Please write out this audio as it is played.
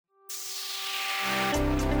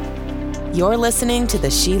You're listening to the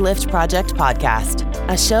She Lift Project podcast,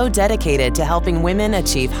 a show dedicated to helping women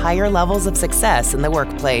achieve higher levels of success in the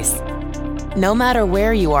workplace. No matter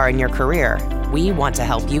where you are in your career, we want to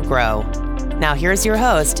help you grow. Now here's your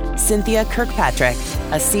host, Cynthia Kirkpatrick,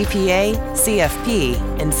 a CPA, CFP,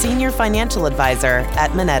 and Senior Financial Advisor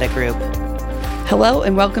at Moneta Group. Hello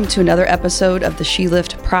and welcome to another episode of the She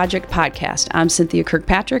Lift Project podcast. I'm Cynthia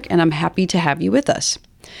Kirkpatrick and I'm happy to have you with us.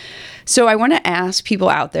 So I want to ask people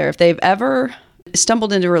out there if they've ever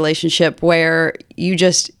stumbled into a relationship where you're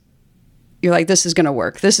like, this is going to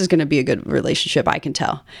work. This is going to be a good relationship, I can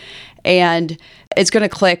tell. And it's going to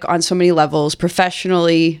click on so many levels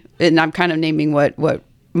professionally. And I'm kind of naming what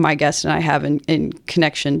my guest and I have in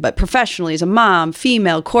connection, but professionally as a mom,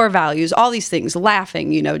 female, core values, all these things,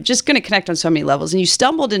 laughing, just going to connect on so many levels. And you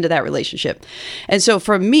stumbled into that relationship. And so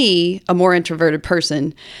for me, a more introverted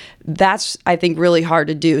person, that's, I think, really hard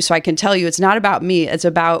to do. So I can tell you it's not about me. It's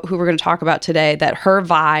about who we're going to talk about today, that her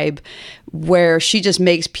vibe where she just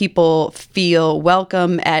makes people feel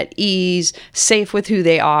welcome, at ease, safe with who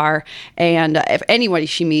they are, and if anybody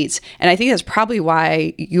she meets. And I think that's probably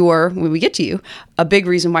why when we get to you, a big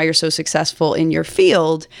reason why you're so successful in your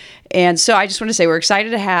field. And so I just want to say we're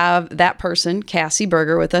excited to have that person, Cassie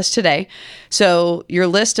Berger, with us today. So your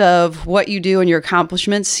list of what you do and your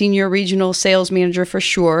accomplishments: senior regional sales manager for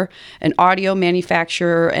Shure, an audio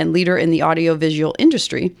manufacturer and leader in the audiovisual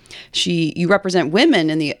industry. You represent women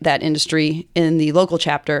in that industry in the local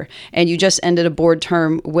chapter, and you just ended a board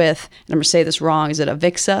term with, and I'm going to say this wrong, is it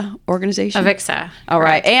AVIXA organization? AVIXA. All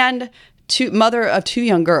right. And mother of two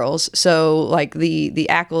young girls, so like the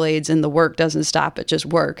accolades and the work doesn't stop at just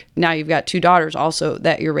work. Now you've got two daughters also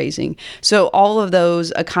that you're raising. So all of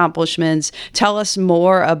those accomplishments, tell us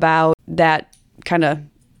more about that kind of,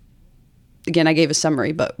 again, I gave a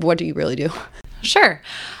summary, but what do you really do? Sure.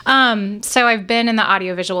 So I've been in the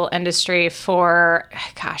audiovisual industry for,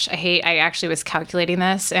 I actually was calculating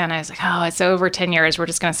this and I was like, it's over 10 years. We're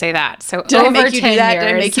just going to say that. So Did over I make you 10 do that? years.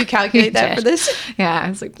 Did I make you calculate that for this? Yeah. I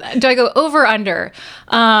was like, do I go over, under?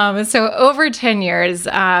 So over 10 years,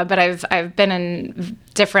 but I've been in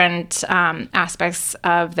different aspects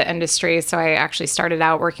of the industry. So I actually started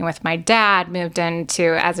out working with my dad, moved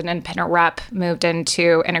into, as an independent rep, moved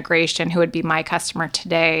into integration, who would be my customer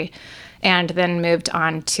today, and then moved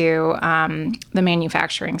on to the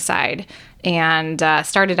manufacturing side and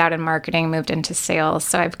started out in marketing, moved into sales.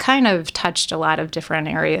 So I've kind of touched a lot of different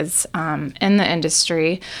areas in the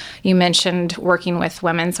industry. You mentioned working with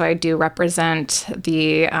women, so I do represent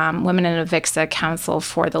the Women in AVIXA Council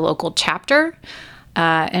for the local chapter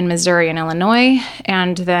in Missouri and Illinois.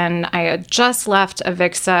 And then I had just left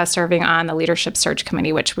AVIXA serving on the leadership search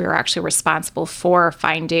committee, which we were actually responsible for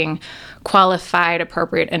finding qualified,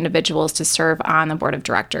 appropriate individuals to serve on the board of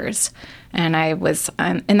directors. And I was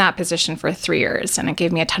in that position for 3 years, and it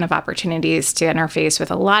gave me a ton of opportunities to interface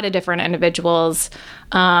with a lot of different individuals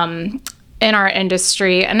in our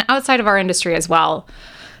industry and outside of our industry as well.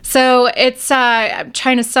 So it's, I'm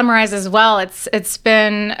trying to summarize as well. It's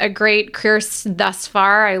been a great career thus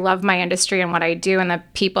far. I love my industry and what I do and the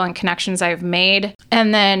people and connections I've made.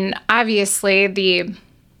 And then obviously the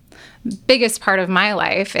biggest part of my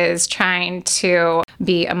life is trying to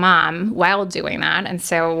be a mom while doing that. And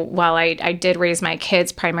so while I did raise my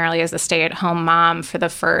kids primarily as a stay-at-home mom for the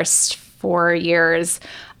first 4 years,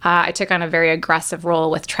 I took on a very aggressive role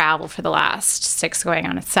with travel for the last 6 going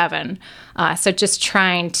on 7. So just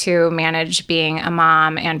trying to manage being a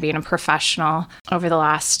mom and being a professional over the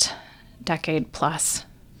last decade plus.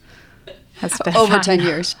 Has been over fun. 10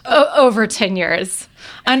 years. Over 10 years.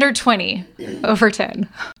 Under 20. Over 10.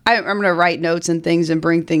 I'm going to write notes and things and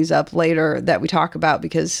bring things up later that we talk about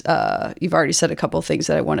because you've already said a couple of things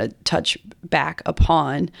that I want to touch back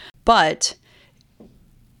upon. But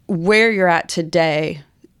where you're at today,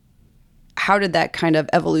 how did that kind of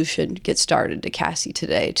evolution get started to Cassie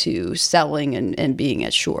today, to selling and being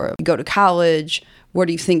at Shure? You go to college. What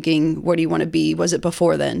are you thinking? What do you want to be? Was it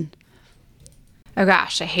before then? Oh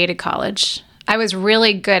gosh, I hated college. I was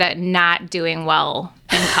really good at not doing well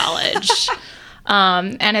in college.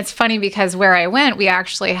 And it's funny because where I went, we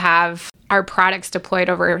actually have our products deployed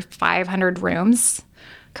over 500 rooms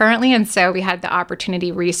currently. And so we had the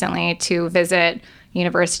opportunity recently to visit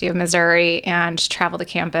University of Missouri and travel to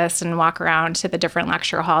campus and walk around to the different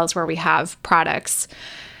lecture halls where we have products.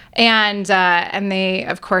 And they,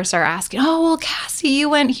 of course, are asking, oh, well, Cassie, you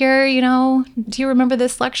went here, do you remember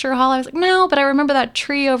this lecture hall? I was like, no, but I remember that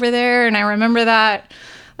tree over there, and I remember that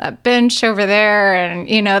bench over there, and,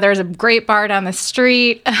 there's a great bar down the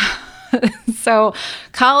street. So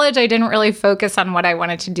college, I didn't really focus on what I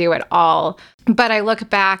wanted to do at all. But I look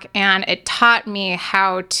back and it taught me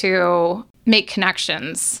how to make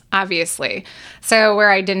connections, obviously. So where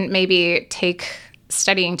I didn't maybe take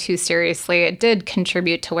studying too seriously, it did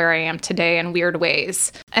contribute to where I am today in weird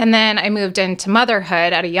ways. And then I moved into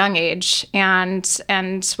motherhood at a young age and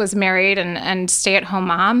was married and stay-at-home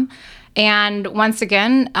mom. And once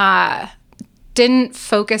again, didn't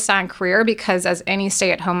focus on career because, as any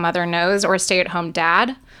stay-at-home mother knows, or stay-at-home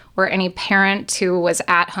dad, or any parent who was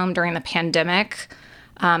at home during the pandemic,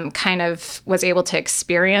 kind of was able to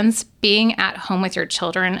experience, being at home with your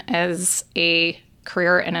children as a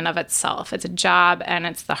career in and of itself. It's a job, and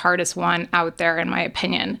it's the hardest one out there, in my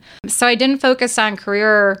opinion. So I didn't focus on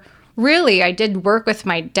career. Really, I did work with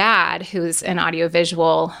my dad, who's in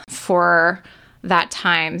audiovisual, for that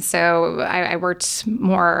time. So I worked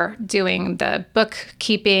more doing the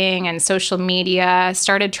bookkeeping and social media,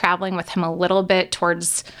 started traveling with him a little bit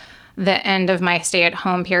towards the end of my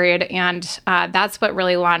stay-at-home period. And that's what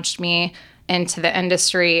really launched me into the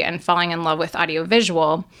industry and falling in love with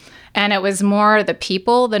audiovisual. And it was more the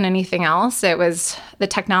people than anything else. The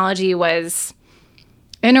technology was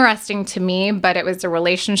interesting to me, but it was the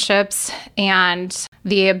relationships and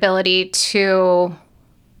the ability to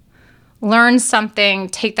learn something,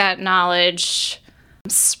 take that knowledge,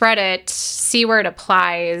 spread it, see where it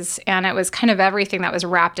applies. And it was kind of everything that was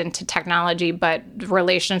wrapped into technology, but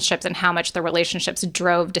relationships and how much the relationships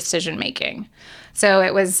drove decision making. So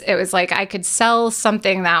it was like I could sell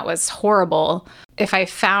something that was horrible if I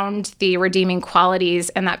found the redeeming qualities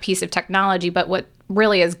in that piece of technology, but what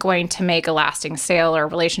really is going to make a lasting sale or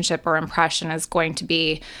relationship or impression is going to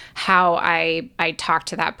be how I talk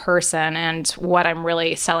to that person and what I'm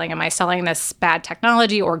really selling. Am I selling this bad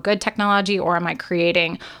technology or good technology, or am I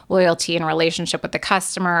creating loyalty and relationship with the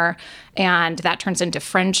customer? And that turns into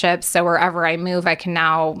friendships. So wherever I move, I can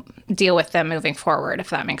now deal with them moving forward, if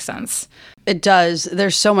that makes sense. It does.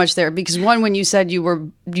 There's so much there because when you said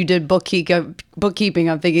you did bookkeeping,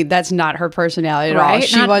 I'm thinking that's not her personality at all.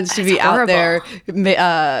 She wants to be horrible. Out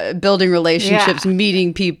there building relationships,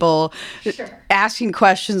 meeting people, asking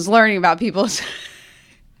questions, learning about people.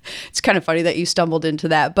 It's kind of funny that you stumbled into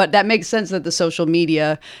that, but that makes sense that the social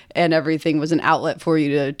media and everything was an outlet for you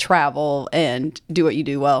to travel and do what you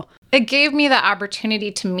do well. It gave me the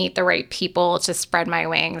opportunity to meet the right people, to spread my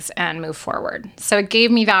wings and move forward. So it gave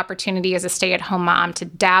me the opportunity as a stay-at-home mom to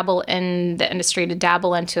dabble in the industry, to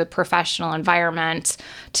dabble into a professional environment,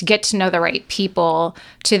 to get to know the right people,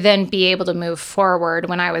 to then be able to move forward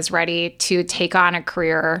when I was ready to take on a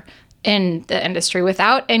career in the industry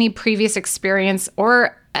without any previous experience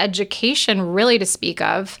or education really to speak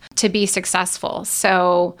of, to be successful.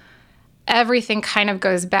 So everything kind of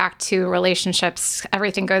goes back to relationships.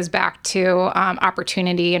 Everything goes back to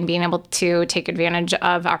opportunity and being able to take advantage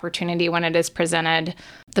of opportunity when it is presented.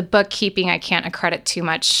 The bookkeeping, I can't accredit too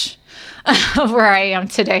much of where I am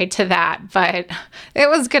today to that, but it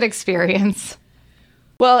was a good experience.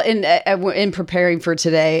 Well, in preparing for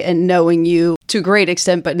today and knowing you to a great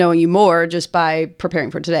extent, but knowing you more just by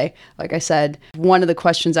preparing for today, like I said, one of the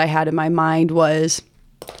questions I had in my mind was,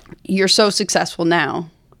 you're so successful now,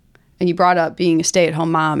 and you brought up being a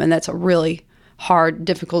stay-at-home mom, and that's a really hard,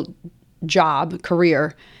 difficult job,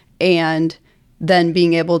 career, and then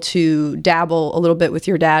being able to dabble a little bit with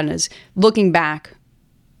your dad. And looking back,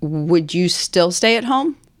 would you still stay at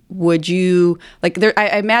home? Would you,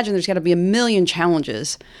 I imagine there's got to be a million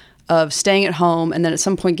challenges of staying at home and then at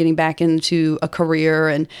some point getting back into a career.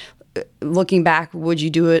 And looking back, would you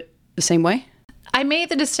do it the same way? When I made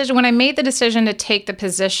the decision to take the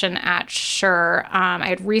position at Shure, I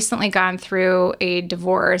had recently gone through a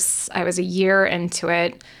divorce. I was a year into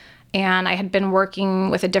it, and I had been working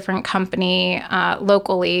with a different company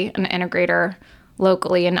locally, an integrator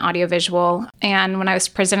locally in audiovisual. And when I was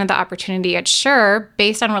presented the opportunity at Shure,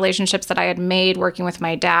 based on relationships that I had made working with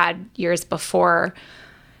my dad years before,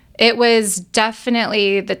 it was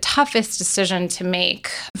definitely the toughest decision to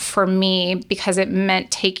make for me because it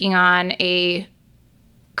meant taking on a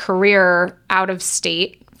career out of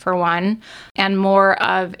state, for one, and more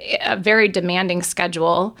of a very demanding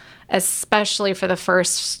schedule, especially for the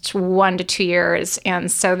first 1 to 2 years.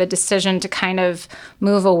 And so the decision to kind of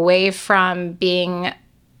move away from being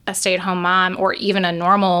a stay-at-home mom or even a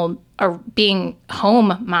normal or being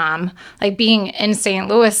home mom, like being in St.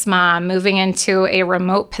 Louis mom, moving into a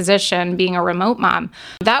remote position, being a remote mom,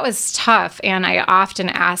 that was tough. And I often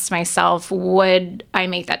asked myself, would I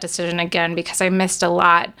make that decision again? Because I missed a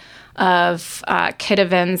lot of kid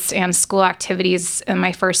events and school activities in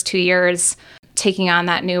my first 2 years taking on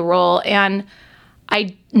that new role. And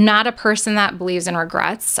I'm not a person that believes in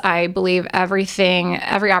regrets. I believe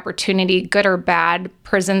every opportunity, good or bad,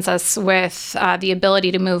 presents us with the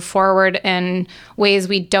ability to move forward in ways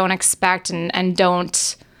we don't expect and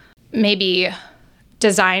don't maybe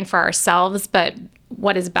design for ourselves, but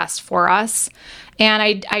what is best for us. And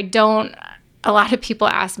I don't, a lot of people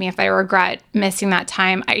ask me if I regret missing that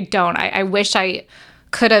time. I don't. I wish I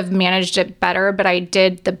could have managed it better, but I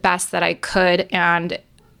did the best that I could, and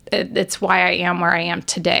it's why I am where I am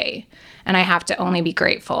today, and I have to only be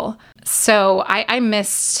grateful. So I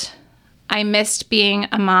missed being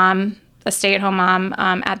a mom, a stay-at-home mom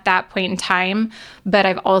at that point in time, but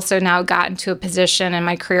I've also now gotten to a position in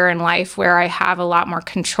my career and life where I have a lot more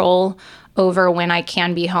control over when I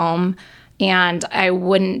can be home, and I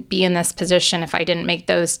wouldn't be in this position if I didn't make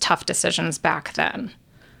those tough decisions back then.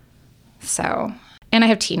 So, and I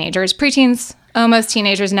have teenagers, preteens, almost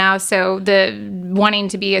teenagers now. So the wanting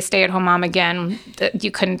to be a stay-at-home mom again,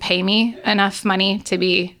 you couldn't pay me enough money to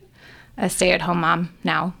be a stay-at-home mom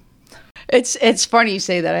now. It's funny you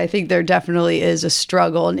say that. I think there definitely is a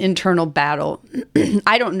struggle, an internal battle.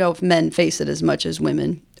 I don't know if men face it as much as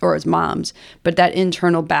women or as moms, but that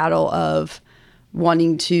internal battle of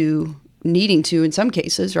needing to, in some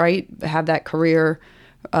cases, right, have that career,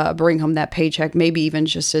 bring home that paycheck, maybe even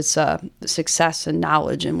just its success and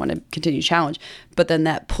knowledge and want to continue challenge, but then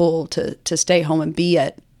that pull to stay home and be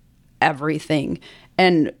at everything.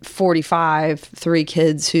 And 45, 3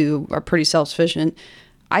 kids who are pretty self-sufficient,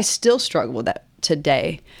 I still struggle with that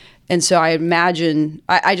today. And so I imagine,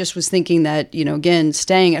 I just was thinking that, again,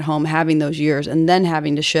 staying at home, having those years, and then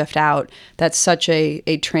having to shift out, that's such a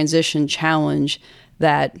transition challenge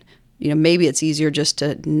that, maybe it's easier just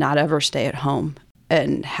to not ever stay at home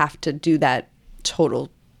and have to do that total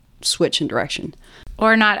switch in direction.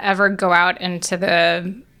 Or not ever go out into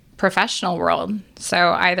the professional world.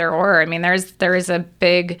 So either or. I mean, it's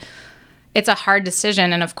a hard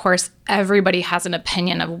decision. And of course, everybody has an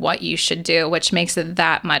opinion of what you should do, which makes it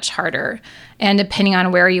that much harder. And depending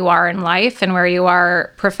on where you are in life and where you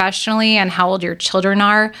are professionally and how old your children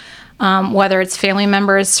are, whether it's family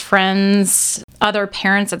members, friends, other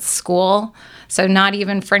parents at school, so not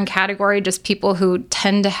even friend category, just people who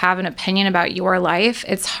tend to have an opinion about your life,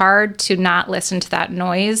 it's hard to not listen to that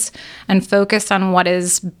noise and focus on what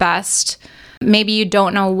is best. Maybe you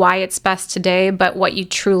don't know why it's best today, but what you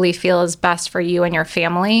truly feel is best for you and your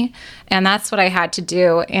family. And that's what I had to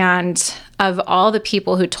do. And of all the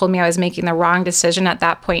people who told me I was making the wrong decision at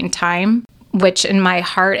that point in time, which in my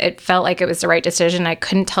heart, it felt like it was the right decision. I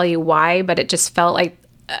couldn't tell you why, but it just felt like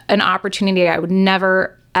an opportunity I would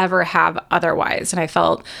never, ever have otherwise. And I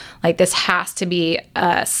felt like this has to be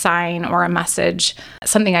a sign or a message,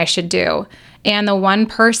 something I should do. And the one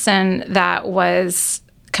person that was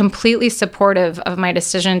completely supportive of my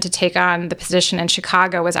decision to take on the position in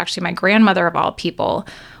Chicago was actually my grandmother, of all people,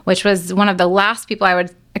 which was one of the last people I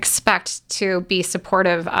would expect to be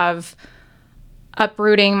supportive of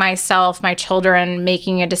uprooting myself, my children,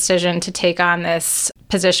 making a decision to take on this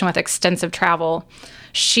position with extensive travel.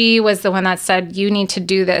 She was the one that said, you need to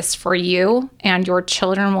do this for you, and your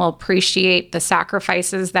children will appreciate the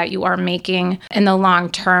sacrifices that you are making in the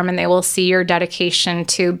long term, and they will see your dedication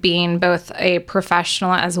to being both a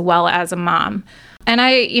professional as well as a mom. And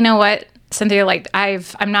you know what, Cynthia,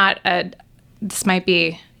 this might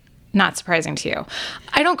be not surprising to you.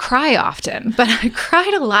 I don't cry often, but I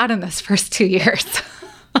cried a lot in those first 2 years.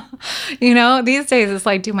 These days it's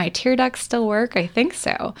like, do my tear ducts still work? I think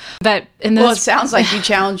so. But it sounds like you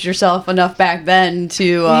challenged yourself enough back then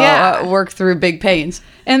to work through big pains.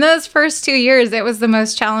 In those first 2 years, it was the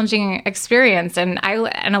most challenging experience. And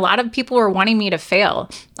a lot of people were wanting me to fail.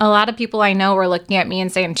 A lot of people I know were looking at me and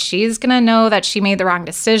saying, she's going to know that she made the wrong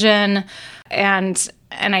decision. And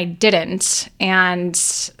I didn't. And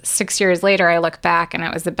 6 years later, I look back and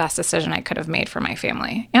it was the best decision I could have made for my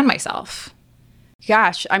family and myself.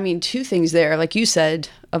 Gosh, I mean, 2 things there. Like you said,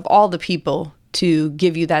 of all the people to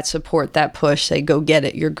give you that support, that push, say, go get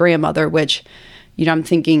it, your grandmother, which, I'm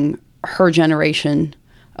thinking her generation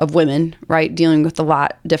of women, right, dealing with a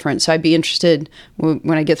lot different. So I'd be interested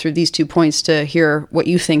when I get through these 2 points to hear what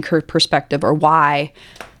you think her perspective or why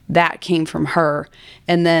that came from her.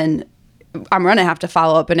 And then I'm going to have to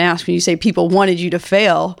follow up and ask, when you say people wanted you to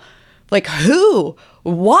fail, like who?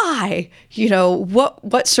 Why?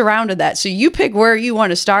 What surrounded that? So you pick where you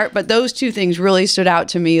want to start, but those 2 things really stood out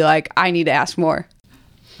to me, like I need to ask more.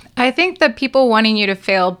 I think the people wanting you to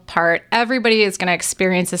fail part, everybody is going to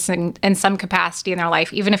experience this in some capacity in their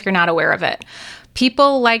life, even if you're not aware of it.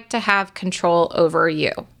 People like to have control over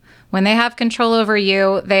you. When they have control over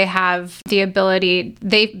you, they have the ability,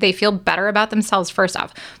 they feel better about themselves first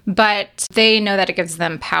off, but they know that it gives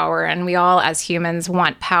them power, and we all as humans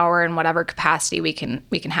want power in whatever capacity we can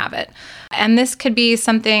have it. And this could be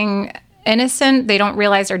something innocent. They don't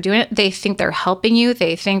realize they're doing it. They think they're helping you.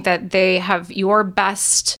 They think that they have your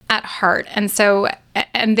best at heart.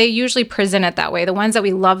 And they usually present it that way. The ones that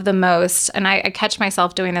we love the most, and I catch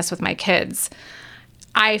myself doing this with my kids,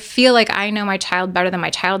 I feel like I know my child better than my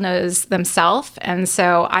child knows themselves. And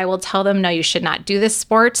so I will tell them, no, you should not do this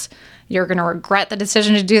sport. You're going to regret the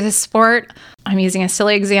decision to do this sport. I'm using a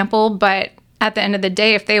silly example, but at the end of the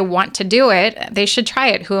day, if they want to do it, they should try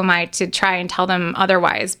it. Who am I to try and tell them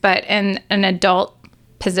otherwise? But in an adult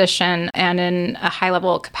position and in a high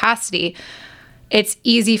level capacity, it's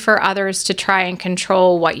easy for others to try and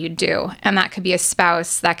control what you do. And that could be a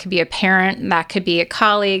spouse, that could be a parent, that could be a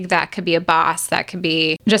colleague, that could be a boss, that could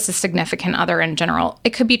be just a significant other in general. It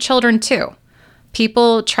could be children too.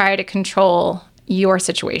 People try to control your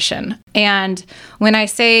situation. And when I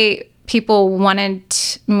say people wanted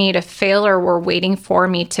me to fail or were waiting for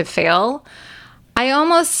me to fail, I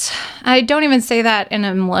don't even say that in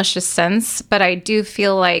a malicious sense, but I do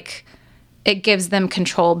feel like it gives them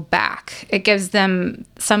control back. It gives them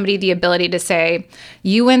somebody the ability to say,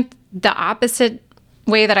 you went the opposite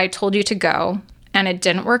way that I told you to go, and it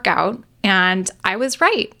didn't work out, and I was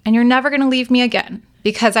right, and you're never going to leave me again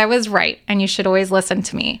because I was right, and you should always listen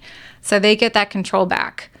to me. So they get that control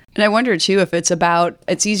back. And I wonder, too, if it's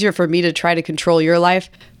easier for me to try to control your life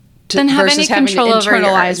than have versus any control having to over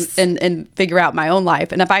internalize yours. and figure out my own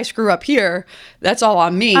life. And if I screw up here, that's all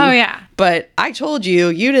on me. Oh, yeah. But I told you,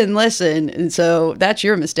 you didn't listen, and so that's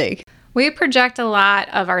your mistake. We project a lot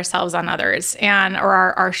of ourselves on others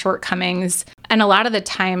or our shortcomings. And a lot of the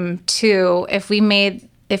time, too, if we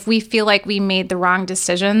feel like we made the wrong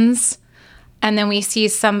decisions, and then we see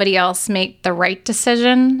somebody else make the right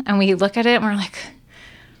decision, and we look at it and we're like,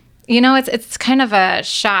 it's kind of a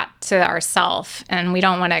shot to ourselves, and we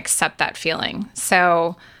don't want to accept that feeling.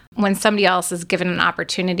 So when somebody else is given an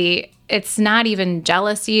opportunity, it's not even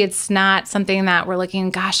jealousy. It's not something that we're looking,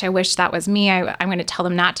 gosh, I wish that was me. I'm going to tell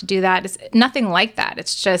them not to do that. It's nothing like that.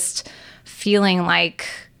 It's just feeling like,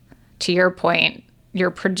 to your point,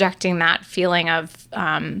 you're projecting that feeling of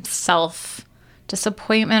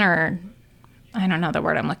self-disappointment, or I don't know the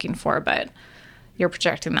word I'm looking for, but you're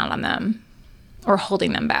projecting that on them or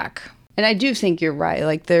holding them back. And I do think you're right.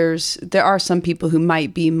 Like there are some people who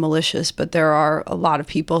might be malicious, but there are a lot of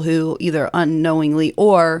people who either unknowingly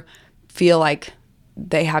or feel like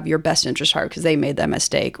they have your best interest at heart because they made that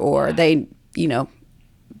mistake, or they're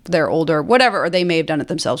older, whatever, or they may have done it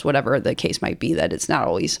themselves, whatever the case might be, that it's not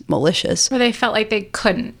always malicious. Or they felt like they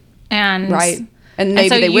couldn't. And right. And maybe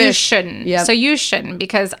so they wish. Shouldn't. Yep. So you shouldn't,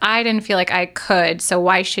 because I didn't feel like I could, so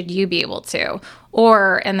why should you be able to?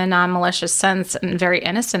 Or in the non-malicious sense and very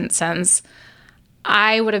innocent sense,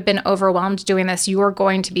 I would have been overwhelmed doing this. You are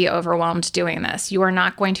going to be overwhelmed doing this. You are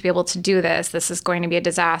not going to be able to do this. This is going to be a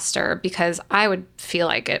disaster, because I would feel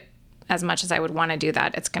like it, as much as I would want to do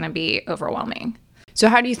that, it's going to be overwhelming. So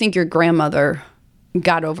how do you think your grandmother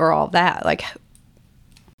got over all that? Like,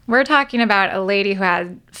 we're talking about a lady who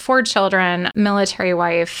had 4 children, military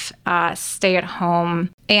wife, stay at home,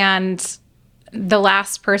 and the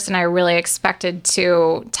last person I really expected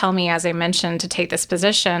to tell me, as I mentioned, to take this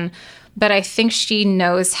position. But I think she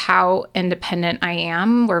knows how independent I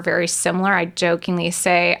am. We're very similar. I jokingly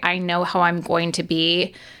say, I know how I'm going to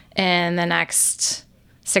be in the next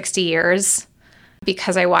 60 years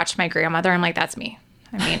because I watched my grandmother. I'm like, that's me.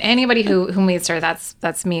 I mean, anybody who meets her,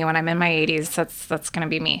 that's me. When I'm in my 80s, that's going to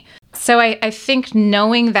be me. So I think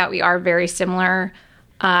knowing that we are very similar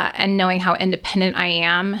and knowing how independent I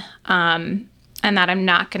am, and that I'm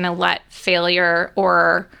not going to let failure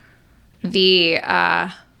or the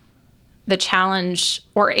challenge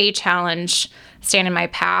or a challenge stand in my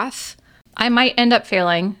path. I might end up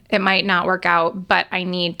failing. It might not work out, but I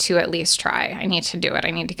need to at least try. I need to do it. I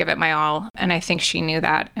need to give it my all. And I think she knew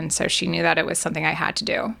that. And so she knew that it was something I had to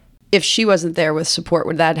do. if she wasn't there with support,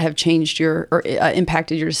 would that have changed your or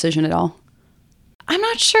impacted your decision at all? I'm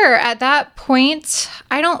not sure. At that point,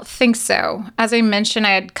 I don't think so. As I mentioned,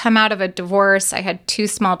 I had come out of a divorce. I had 2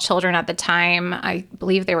 small children at the time. I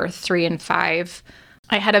believe they were 3 and 5.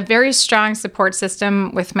 I had a very strong support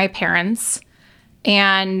system with my parents.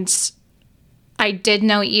 And I did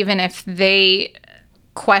know, even if they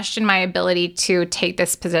questioned my ability to take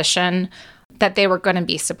this position, that they were going to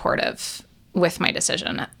be supportive with my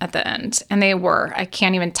decision at the end. And they were. I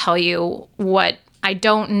can't even tell you what. I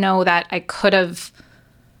don't know that I could have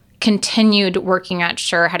continued working at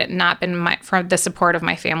Sure had it not been for the support of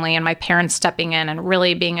my family and my parents stepping in and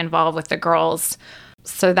really being involved with the girls.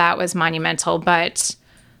 So that was monumental. But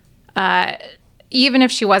even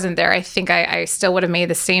if she wasn't there, I think I still would have made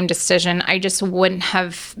the same decision. I just wouldn't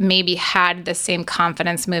have maybe had the same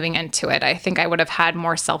confidence moving into it. I think I would have had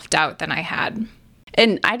more self-doubt than I had.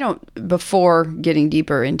 And before getting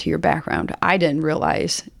deeper into your background, I didn't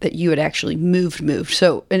realize that you had actually moved.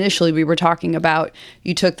 So initially we were talking about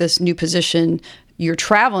you took this new position, you're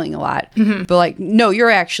traveling a lot, but no, you're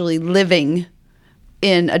actually living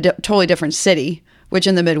in a totally different city, which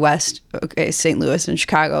in the Midwest, okay, St. Louis and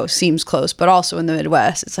Chicago seems close, but also in the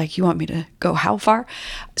Midwest, it's like, you want me to go how far?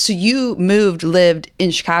 So you lived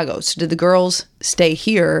in Chicago. So did the girls stay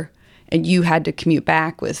here? And you had to commute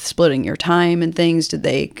back with splitting your time and things. Did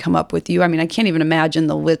they come up with you? I mean, I can't even imagine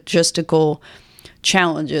the logistical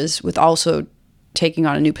challenges with also taking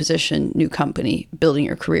on a new position, new company, building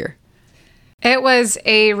your career. It was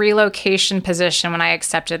a relocation position when I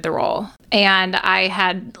accepted the role. And I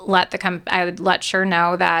had let Sure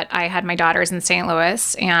know that I had my daughters in St.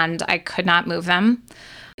 Louis and I could not move them.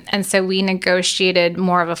 And so we negotiated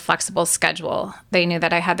more of a flexible schedule. They knew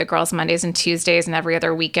that I had the girls Mondays and Tuesdays and every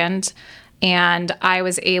other weekend. And I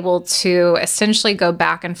was able to essentially go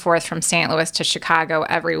back and forth from St. Louis to Chicago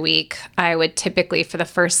every week. I would typically, for the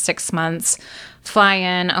first 6 months, fly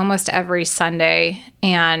in almost every Sunday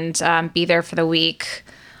and be there for the week.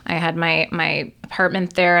 I had my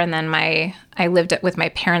apartment there, and then I lived with my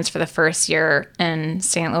parents for the first year in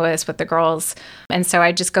St. Louis with the girls. And so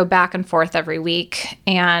I just go back and forth every week.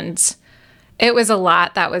 And it was a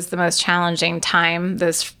lot. That was the most challenging time,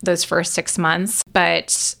 those first 6 months.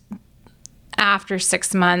 But after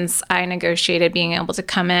 6 months, I negotiated being able to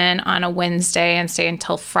come in on a Wednesday and stay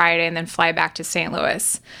until Friday and then fly back to St.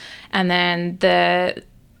 Louis. And then the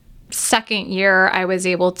second year, I was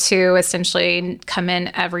able to essentially come in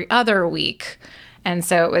every other week. And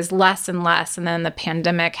so it was less and less. And then the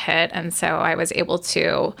pandemic hit. And so I was able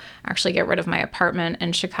to actually get rid of my apartment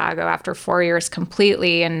in Chicago after 4 years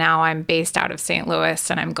completely. And now I'm based out of St. Louis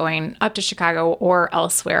and I'm going up to Chicago or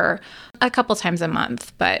elsewhere a couple times a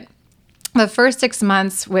month. But the first 6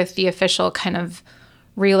 months with the official kind of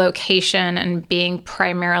relocation and being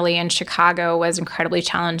primarily in Chicago was incredibly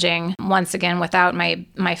challenging. Once again, without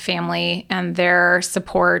my family and their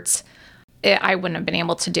support, I wouldn't have been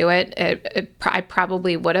able to do it. I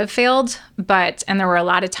probably would have failed, and there were a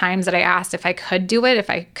lot of times that I asked if I could do it, if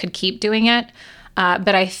I could keep doing it.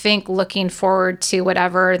 But I think looking forward to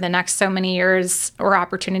whatever the next so many years or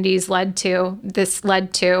opportunities led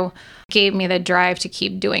to, gave me the drive to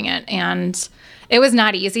keep doing it. And it was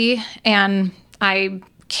not easy. And I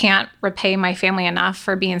can't repay my family enough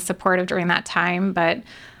for being supportive during that time. But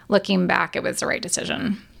looking back, it was the right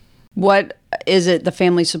decision. What is it, the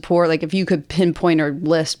family support? Like, if you could pinpoint or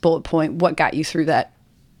list, bullet point, what got you through that?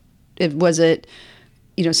 Was it,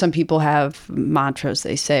 some people have mantras,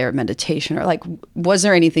 they say, or meditation, or was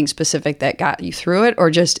there anything specific that got you through it, or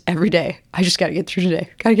just every day? I just got to get through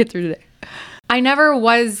today. I never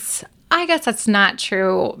was. I guess that's not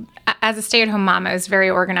true. As a stay-at-home mom, I was very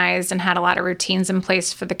organized and had a lot of routines in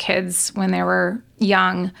place for the kids when they were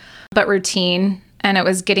young, but routine. And it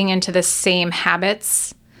was getting into the same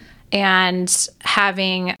habits and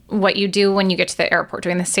having what you do when you get to the airport,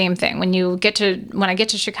 doing the same thing. When I get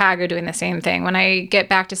to Chicago, doing the same thing. When I get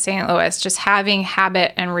back to St. Louis, just having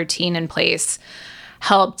habit and routine in place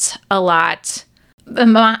helped a lot. The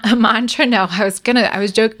mantra, no, I was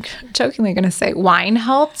jokingly gonna say wine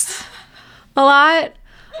helps a lot,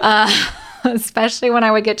 especially when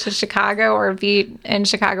I would get to Chicago or be in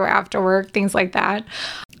Chicago after work, things like that.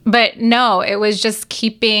 But no, it was just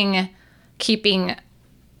keeping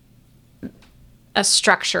a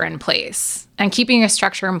structure in place, and keeping a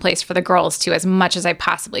structure in place for the girls too, as much as I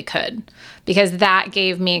possibly could, because that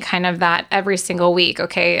gave me kind of that every single week.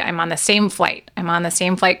 Okay, I'm on the same flight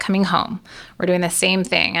coming home. We're doing the same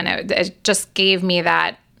thing. And it just gave me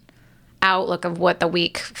that outlook of what the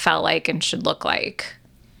week felt like and should look like.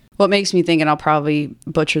 What makes me think, and I'll probably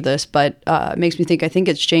butcher this, but it makes me think, I think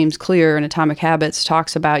it's James Clear in Atomic Habits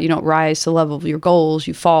talks about, you don't rise to the level of your goals,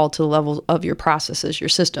 you fall to the level of your processes, your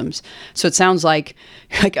systems. So it sounds like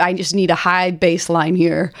I just need a high baseline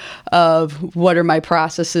here of what are my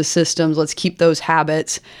processes, systems, let's keep those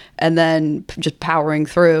habits, and then just powering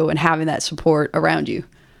through and having that support around you.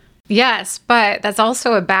 Yes, but that's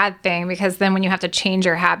also a bad thing, because then when you have to change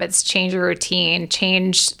your habits, change your routine,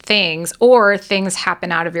 change things, or things happen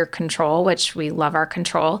out of your control, which we love our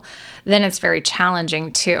control, then it's very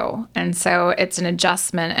challenging too. And so it's an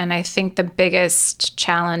adjustment. And I think the biggest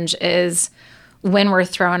challenge is when we're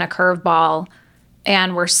throwing a curveball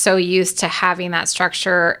And we're so used to having that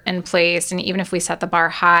structure in place. And even if we set the bar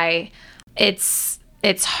high, it's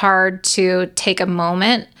hard to take a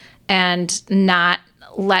moment and not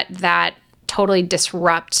let that totally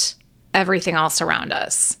disrupt everything else around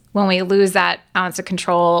us. When we lose that ounce of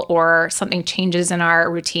control, or something changes in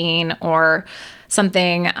our routine, or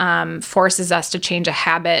something forces us to change a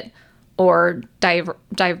habit or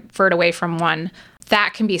divert away from one,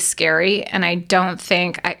 that can be scary. And I don't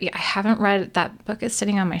think, I haven't read, that book is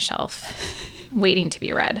sitting on my shelf waiting to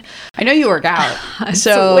be read. I know you work out.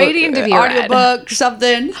 So waiting to be read. Audiobook,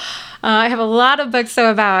 something. I have a lot of books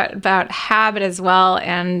about habit as well.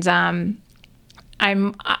 And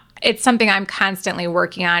it's something I'm constantly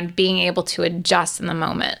working on, being able to adjust in the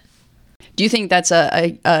moment. Do you think that's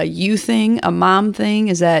a you thing, a mom thing?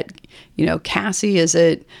 Is that, Cassie, is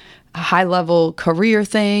it a high-level career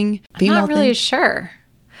thing, female I'm not really thing? sure.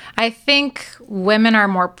 I think women are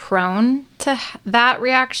more prone to that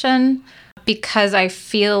reaction because I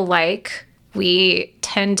feel like we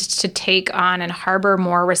tend to take on and harbor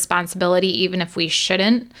more responsibility even if we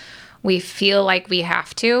shouldn't. We feel like we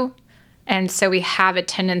have to. And so we have a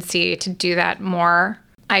tendency to do that more.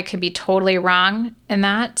 I could be totally wrong in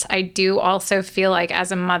that. I do also feel like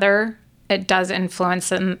as a mother, it does influence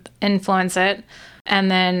it.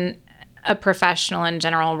 And then a professional in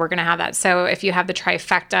general, we're going to have that. So if you have the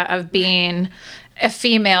trifecta of being a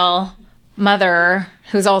female mother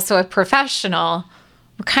who's also a professional,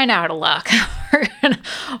 we're kind of out of luck.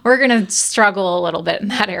 We're going to struggle a little bit in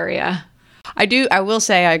that area. I will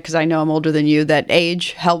say, because I know I'm older than you, that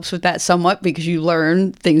age helps with that somewhat because you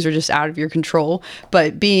learn things are just out of your control.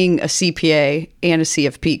 But being a CPA and a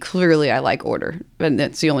CFP, clearly I like order. And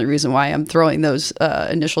that's the only reason why I'm throwing those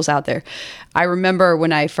initials out there. I remember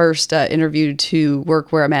when I first interviewed to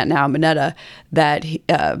work where I'm at now, Minetta, that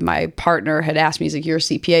my partner had asked me, he's like, you're a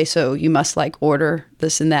CPA, so you must like order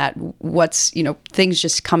this and that. Things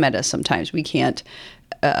just come at us sometimes. We can't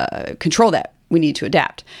control that. We need to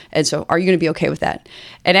adapt. And so are you going to be okay with that?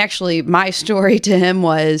 And actually, my story to him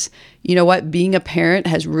was, you know what, being a parent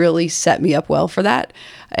has really set me up well for that.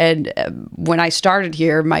 And when I started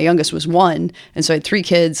here, my youngest was 1. And so I had 3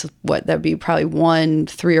 kids, that'd be probably 1,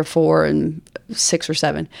 3 or 4, and 6 or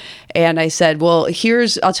 7. And I said, well,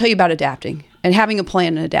 I'll tell you about adapting and having a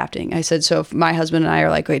plan and adapting. I said, so if my husband and I are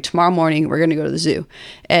like, okay, tomorrow morning, we're going to go to the zoo.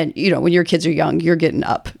 And, when your kids are young, you're getting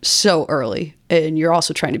up so early and you're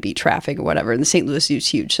also trying to beat traffic or whatever. And the St. Louis Zoo is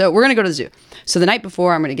huge. So we're going to go to the zoo. So the night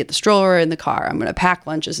before, I'm going to get the stroller in the car. I'm going to pack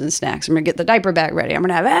lunches and snacks. I'm going to get the diaper bag ready. I'm going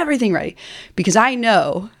to have everything ready because I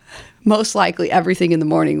know most likely everything in the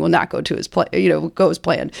morning will not go to go as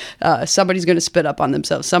planned. Somebody's going to spit up on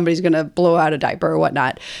themselves. Somebody's going to blow out a diaper or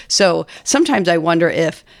whatnot. So sometimes I wonder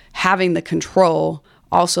if having the control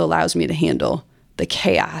also allows me to handle the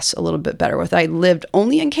chaos a little bit better. If I lived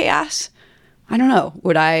only in chaos, I don't know,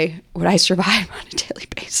 would I survive on a daily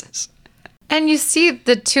basis? And you see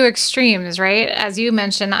the two extremes, right? As you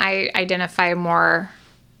mentioned, I identify more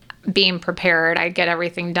being prepared. I get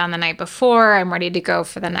everything done the night before. I'm ready to go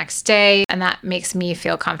for the next day. And that makes me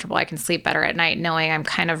feel comfortable. I can sleep better at night knowing I'm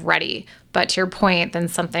kind of ready. But to your point, then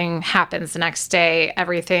something happens the next day.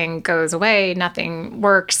 Everything goes away. Nothing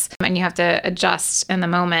works. And you have to adjust in the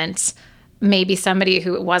moment. Maybe somebody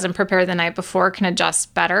who wasn't prepared the night before can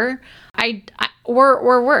adjust better.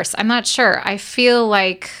 Or worse. I'm not sure. I feel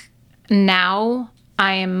like now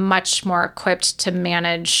I am much more equipped to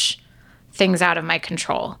manage things out of my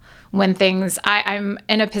control. When I'm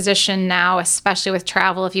in a position now, especially with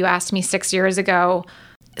travel, if you asked me 6 years ago,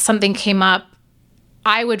 something came up,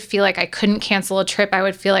 I would feel like I couldn't cancel a trip. I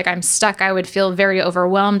would feel like I'm stuck. I would feel very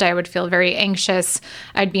overwhelmed. I would feel very anxious.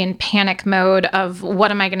 I'd be in panic mode of what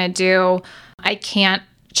am I going to do? I can't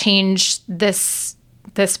change this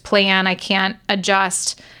plan. I can't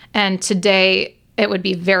adjust. And today it would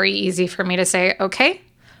be very easy for me to say, okay,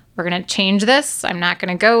 we're going to change this. I'm not going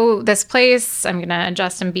to go this place. I'm going to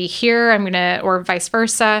adjust and be here. Or vice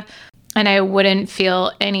versa. And I wouldn't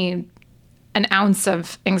feel an ounce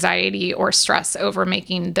of anxiety or stress over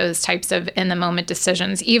making those types of in-the-moment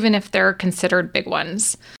decisions, even if they're considered big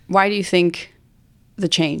ones. Why do you think the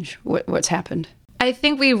change? What's happened? I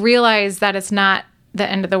think we realize that it's not the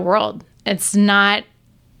end of the world. It's not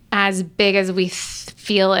as big as we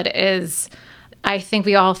feel it is. I think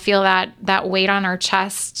we all feel that weight on our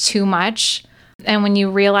chest too much. And when you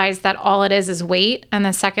realize that all it is weight, and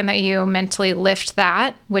the second that you mentally lift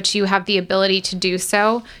that, which you have the ability to do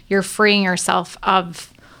so, you're freeing yourself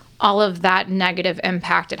of all of that negative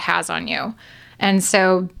impact it has on you. And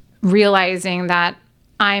so realizing that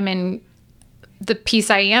the piece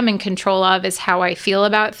I am in control of is how I feel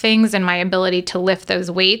about things and my ability to lift those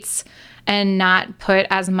weights and not put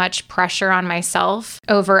as much pressure on myself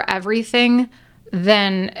over everything,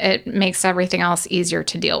 then it makes everything else easier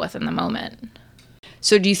to deal with in the moment.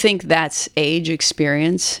 So do you think that's age,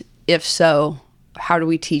 experience? If so, how do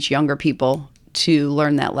we teach younger people to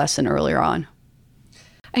learn that lesson earlier on?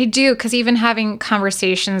 I do, because even having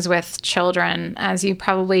conversations with children, as you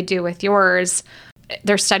probably do with yours,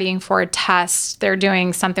 they're studying for a test. They're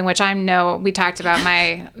doing something which we talked about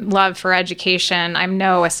my love for education. I'm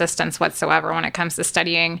no assistance whatsoever when it comes to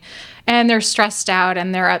studying. And they're stressed out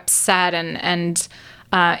and they're upset and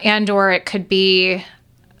or it could be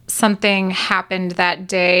something happened that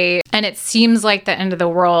day and it seems like the end of the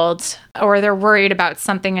world, or they're worried about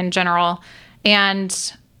something in general.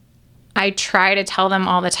 And I try to tell them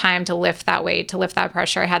all the time to lift that weight, to lift that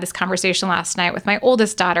pressure. I had this conversation last night with my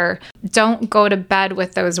oldest daughter. Don't go to bed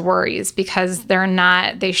with those worries because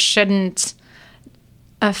they shouldn't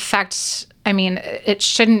affect,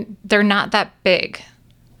 they're not that big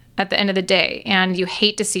at the end of the day. And you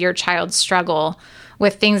hate to see your child struggle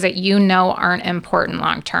with things that you know aren't important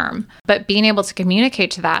long term. But being able to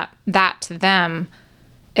communicate that to them,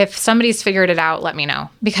 if somebody's figured it out, let me know.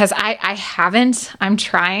 Because I haven't. I'm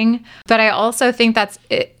trying. But I also think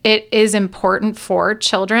it is important for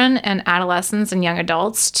children and adolescents and young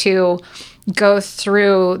adults to go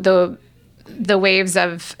through the waves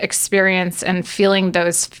of experience and feeling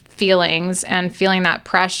those feelings and feeling that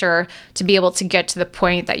pressure to be able to get to the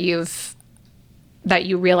point that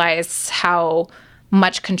you realize how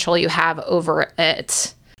much control you have over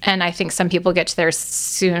it. And I think some people get there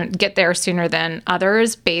sooner than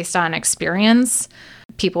others based on experience.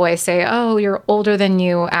 People always say, oh, you're older than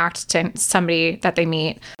you act to somebody that they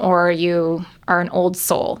meet, or you are an old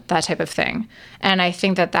soul, that type of thing. And I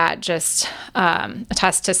think that just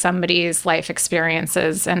attests to somebody's life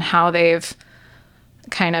experiences and how they've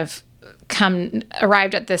kind of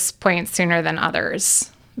arrived at this point sooner than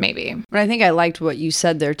others, maybe. But I think I liked what you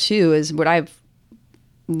said there too, is what I've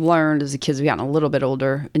learned as the kids have gotten a little bit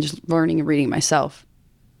older and just learning and reading myself.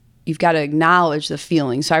 You've got to acknowledge the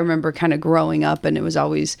feeling. So I remember kind of growing up and it was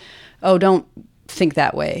always, oh, don't think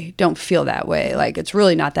that way. Don't feel that way. Like, it's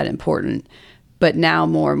really not that important. But now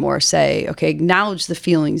more and more say, okay, acknowledge the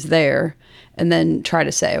feelings there and then try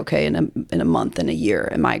to say, okay, in a month, in a year,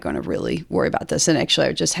 am I going to really worry about this? And actually,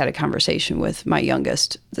 I just had a conversation with my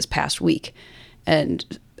youngest this past week,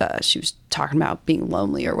 and she was talking about being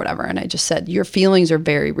lonely or whatever. And I just said, your feelings are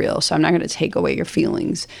very real. So I'm not going to take away your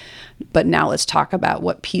feelings. But now let's talk about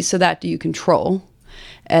what piece of that do you control?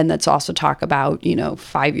 And let's also talk about,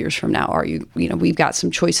 5 years from now, are you, we've got some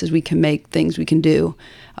choices we can make, things we can do.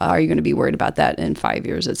 Are you going to be worried about that in 5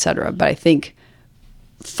 years, et cetera? But I think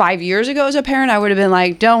 5 years ago as a parent, I would have been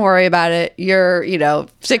like, don't worry about it. You're,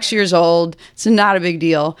 6 years old. It's not a big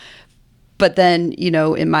deal. But then,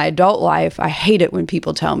 in my adult life, I hate it when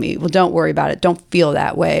people tell me, well, don't worry about it. Don't feel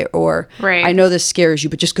that way. Or right. I know this scares you,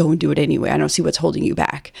 but just go and do it anyway. I don't see what's holding you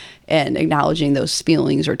back. And acknowledging those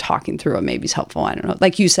feelings or talking through them maybe is helpful. I don't know.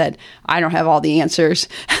 Like you said, I don't have all the answers.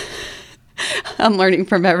 I'm learning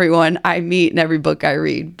from everyone I meet and every book I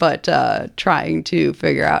read, but trying to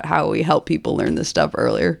figure out how we help people learn this stuff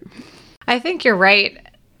earlier. I think you're right.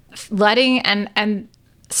 Letting and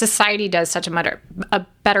society does such a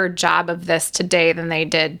better job of this today than they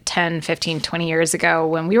did 10, 15, 20 years ago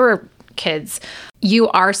when we were kids. You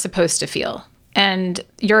are supposed to feel, and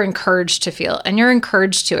you're encouraged to feel, and you're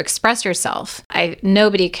encouraged to express yourself.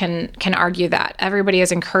 Nobody can argue that. Everybody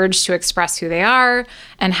is encouraged to express who they are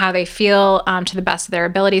and how they feel to the best of their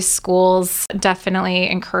abilities. Schools definitely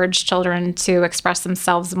encourage children to express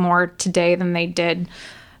themselves more today than they did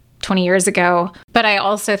 20 years ago. But I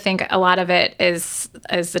also think a lot of it is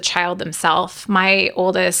the child themselves. My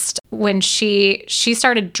oldest, when she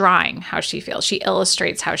started drawing how she feels, she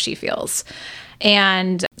illustrates how she feels.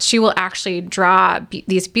 And she will actually draw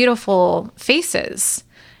these beautiful faces.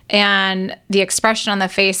 And the expression on the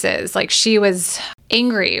faces, like she was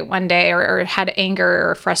angry one day or had anger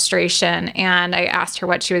or frustration. And I asked her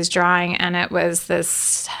what she was drawing. And it was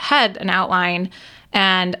this head, an outline,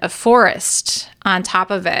 and a forest on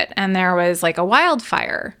top of it. And there was like a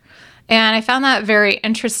wildfire. And I found that very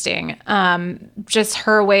interesting. Just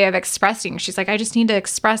her way of expressing. She's like, I just need to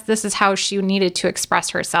express, this is how she needed to express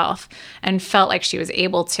herself and felt like she was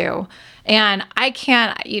able to. And I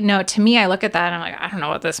can't, to me, I look at that and I'm like, I don't know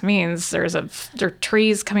what this means. There are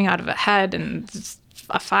trees coming out of a head and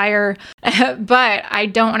a fire. But I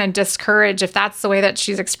don't want to discourage, if that's the way that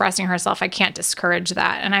she's expressing herself, I can't discourage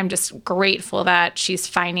that. And I'm just grateful that she's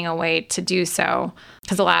finding a way to do so.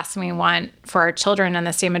 Because the last thing we want for our children, and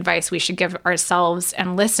the same advice we should give ourselves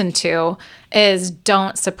and listen to, is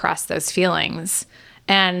don't suppress those feelings.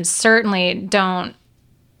 and certainly don't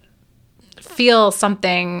feel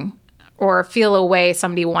something or feel a way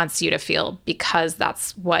somebody wants you to feel because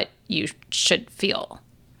that's what you should feel.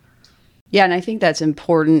 Yeah, and I think that's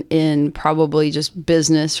important in probably just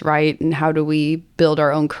business, right? And how do we build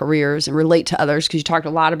our own careers and relate to others? Because you talked a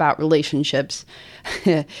lot about relationships.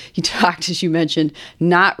 You talked, as you mentioned,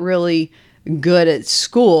 not really good at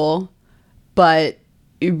school, but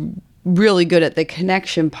really good at the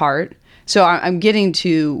connection part. So I'm getting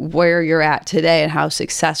to where you're at today and how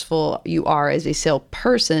successful you are as a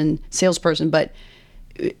salesperson. But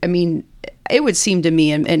I mean, it would seem to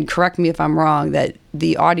me, and correct me if I'm wrong, that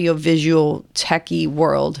the audiovisual techie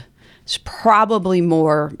world is probably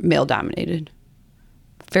more male dominated.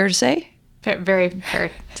 Fair to say? Very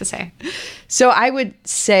fair to say. So I would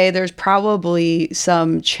say there's probably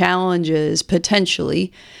some challenges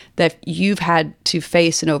potentially that you've had to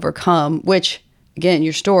face and overcome, which again,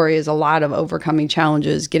 your story is a lot of overcoming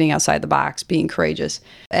challenges, getting outside the box, being courageous.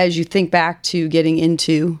 As you think back to getting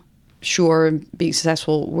into and being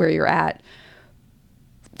successful where you're at,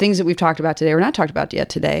 things that we've talked about today or not talked about yet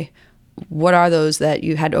today, what are those that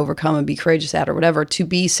you had to overcome and be courageous at or whatever to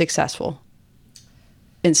be successful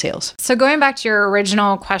in sales? So going back to your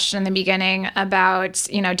original question in the beginning about,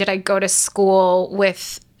 did I go to school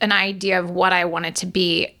with an idea of what I wanted to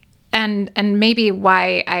be? And maybe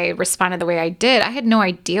why I responded the way I did, I had no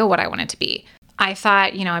idea what I wanted to be. I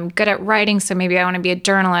thought, I'm good at writing, so maybe I want to be a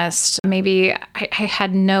journalist. Maybe I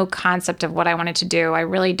had no concept of what I wanted to do. I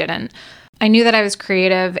really didn't. I knew that I was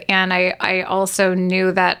creative, and I also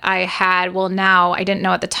knew that now I didn't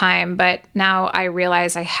know at the time, but now I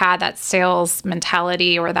realize I had that sales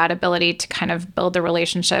mentality or that ability to kind of build the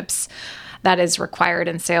relationships that is required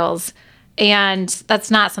in sales. And that's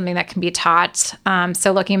not something that can be taught.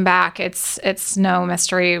 So looking back, it's no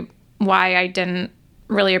mystery why I didn't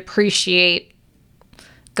really appreciate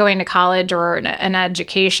going to college or an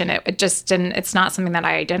education. It just didn't, it's not something that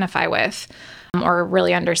I identify with or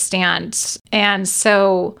really understand. And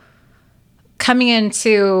so coming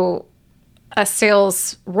into a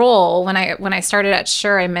sales role, when I started at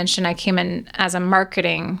Shure, I mentioned I came in as a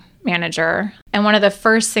marketing manager. And one of the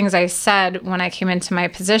first things I said when I came into my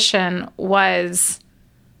position was,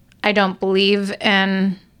 I don't believe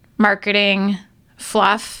in marketing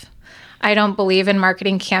fluff. I don't believe in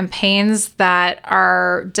marketing campaigns that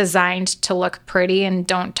are designed to look pretty and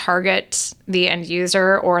don't target the end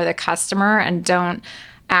user or the customer and don't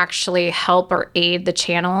actually help or aid the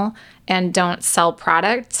channel and don't sell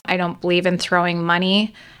products. I don't believe in throwing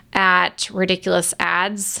money at ridiculous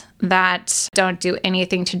ads that don't do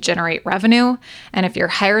anything to generate revenue. And if you're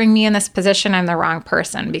hiring me in this position, I'm the wrong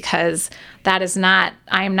person, because I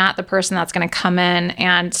am not the person that's going to come in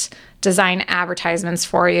and design advertisements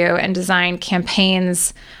for you and design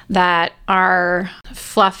campaigns that are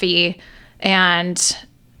fluffy and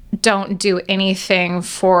don't do anything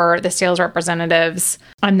for the sales representatives.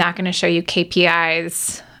 I'm not going to show you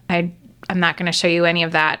KPIs. I'm not going to show you any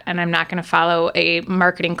of that. And I'm not going to follow a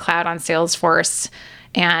marketing cloud on Salesforce.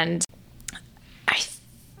 And I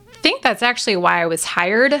think that's actually why I was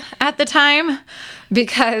hired at the time,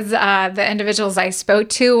 because the individuals I spoke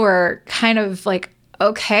to were kind of like,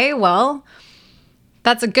 okay, well,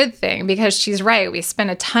 that's a good thing, because she's right. We spend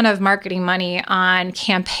a ton of marketing money on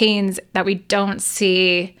campaigns that we don't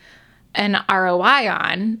see an ROI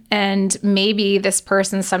on. And maybe this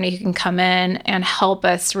person's somebody who can come in and help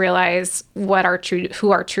us realize who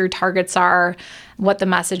our true targets are, what the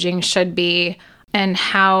messaging should be, and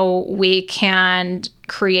how we can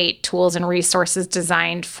create tools and resources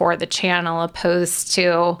designed for the channel, opposed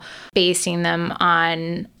to basing them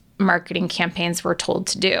on marketing campaigns we're told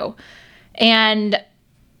to do. And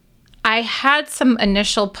I had some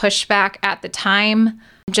initial pushback at the time,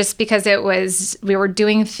 just because we were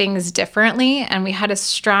doing things differently, and we had a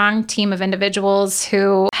strong team of individuals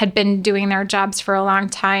who had been doing their jobs for a long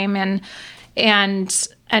time and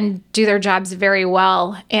do their jobs very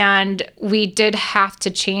well. And we did have to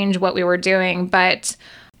change what we were doing, but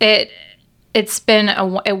it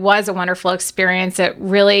was a wonderful experience. It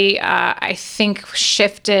really, I think,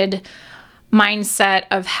 shifted mindset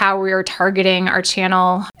of how we were targeting our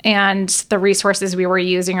channel and the resources we were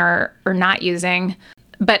using or not using.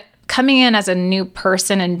 But coming in as a new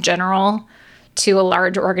person in general to a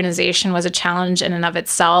large organization was a challenge in and of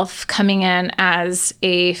itself. Coming in as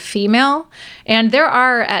a female, and there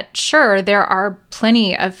are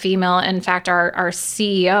plenty of female. In fact, our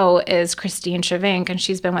CEO is Christine Chavink, and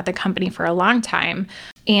she's been with the company for a long time.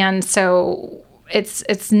 And so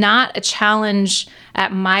it's not a challenge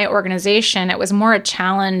at my organization. It was more a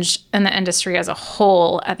challenge in the industry as a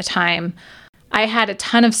whole at the time. I had a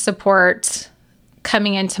ton of support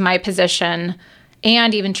coming into my position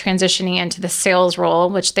and even transitioning into the sales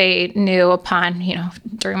role, which they knew upon,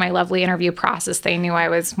 during my lovely interview process, they knew I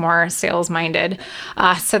was more sales minded.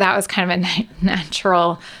 So that was kind of a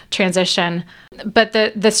natural transition. But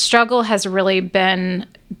the struggle has really been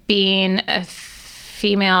being a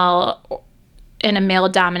female in a male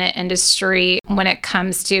dominant industry when it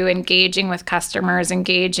comes to engaging with customers,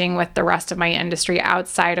 engaging with the rest of my industry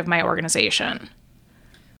outside of my organization.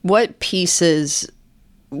 What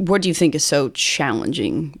do you think is so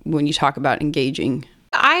challenging when you talk about engaging?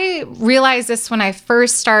 I realized this when I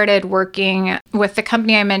first started working with the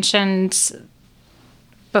company I mentioned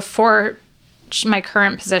before my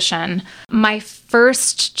current position. My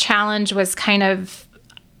first challenge was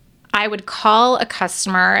I would call a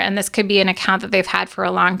customer, and this could be an account that they've had for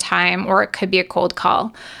a long time, or it could be a cold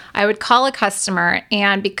call. I would call a customer,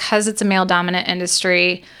 and because it's a male dominant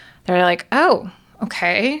industry, they're like, oh,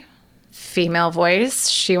 okay, female voice.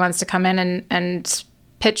 She wants to come in and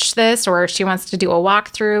pitch this, or she wants to do a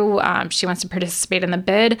walkthrough. She wants to participate in the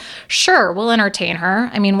bid. Sure, we'll entertain her.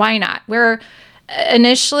 I mean, why not? Where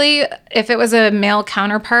initially, if it was a male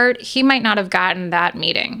counterpart, he might not have gotten that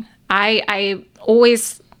meeting. I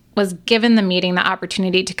always was given the meeting, the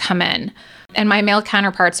opportunity to come in. And my male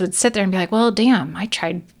counterparts would sit there and be like, well, damn, I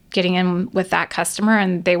tried getting in with that customer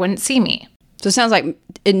and they wouldn't see me. So it sounds like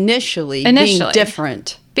initially being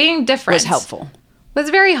different was helpful. Was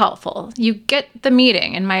very helpful. You get the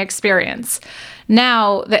meeting, in my experience.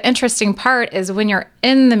 Now, the interesting part is when you're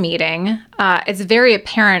in the meeting, it's very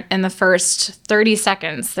apparent in the first 30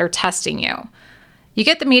 seconds they're testing you. You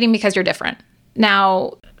get the meeting because you're different.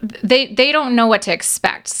 Now, they don't know what to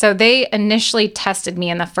expect. So they initially tested me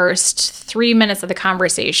in the first 3 minutes of the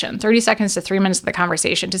conversation, 30 seconds to 3 minutes of the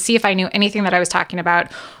conversation, to see if I knew anything that I was talking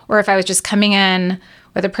about, or if I was just coming in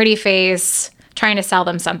with a pretty face, trying to sell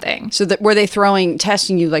them something. So were they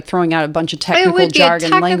testing you, like throwing out a bunch of technical jargon language? It would be a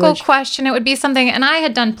technical question. It would be something, and I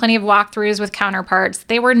had done plenty of walkthroughs with counterparts.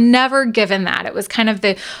 They were never given that. It was kind of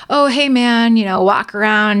oh, hey man, walk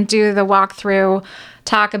around, do the walkthrough,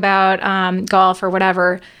 talk about golf or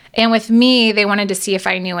whatever. And with me, they wanted to see if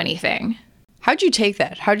I knew anything. How'd you take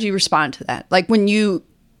that? How'd you respond to that? Like when you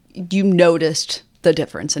noticed the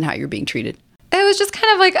difference in how you're being treated? It was just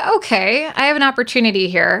kind of like, okay, I have an opportunity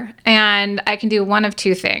here and I can do one of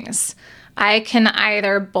two things. I can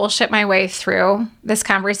either bullshit my way through this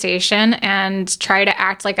conversation and try to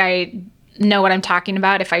act like I know what I'm talking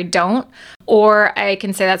about if I don't, or I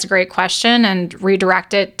can say that's a great question and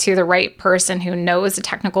redirect it to the right person who knows the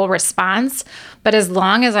technical response. But as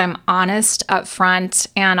long as I'm honest, upfront,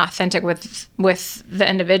 and authentic with the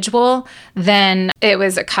individual, then it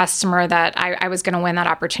was a customer that I was going to win that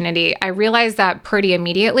opportunity. I realized that pretty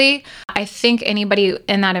immediately. I think anybody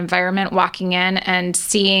in that environment walking in and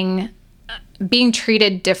being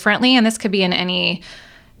treated differently, and this could be in any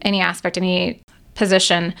aspect, any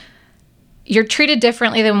position, you're treated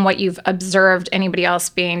differently than what you've observed anybody else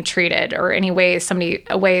being treated, or a way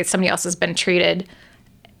somebody else has been treated.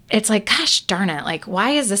 It's like, gosh darn it, like, why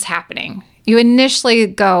is this happening? You initially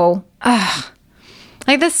go, ugh,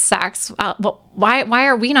 like, this sucks. Well, why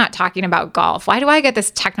are we not talking about golf? Why do I get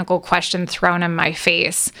this technical question thrown in my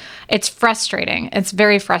face? It's frustrating. It's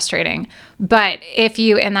very frustrating. But if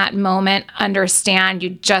you, in that moment, understand you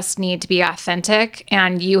just need to be authentic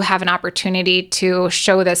and you have an opportunity to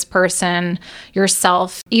show this person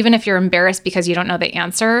yourself, even if you're embarrassed because you don't know the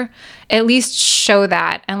answer, at least show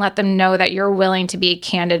that and let them know that you're willing to be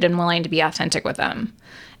candid and willing to be authentic with them.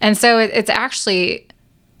 And so it's actually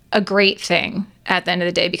a great thing at the end of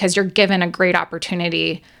the day, because you're given a great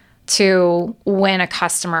opportunity to win a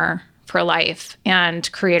customer for life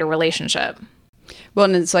and create a relationship. Well,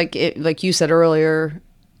 and it's like you said earlier,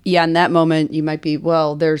 yeah, in that moment you might be,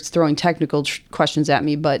 well, they're throwing technical questions at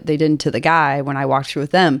me, but they didn't to the guy when I walked through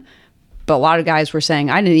with them. But a lot of guys were saying,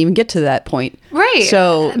 I didn't even get to that point. Right.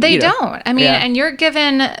 So they don't. I mean, yeah. And you're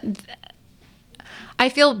given, I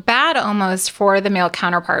feel bad almost for the male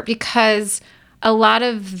counterpart, because a lot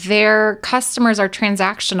of their customers are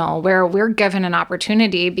transactional, where we're given an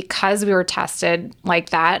opportunity, because we were tested like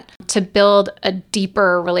that, to build a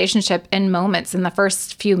deeper relationship in moments, in the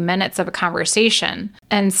first few minutes of a conversation.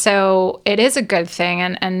 And so it is a good thing.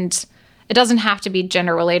 And it doesn't have to be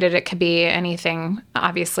gender related. It could be anything,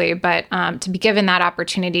 obviously. But to be given that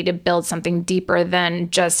opportunity to build something deeper than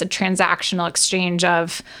just a transactional exchange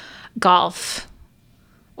of golf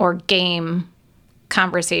or game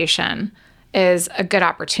conversation is a good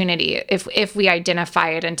opportunity if we identify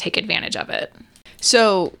it and take advantage of it.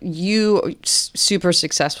 So you are super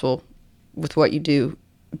successful with what you do,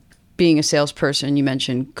 being a salesperson. You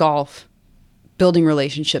mentioned golf, building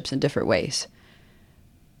relationships in different ways.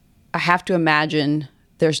 I have to imagine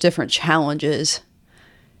there's different challenges,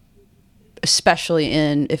 especially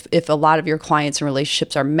if a lot of your clients and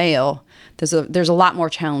relationships are male. There's a lot more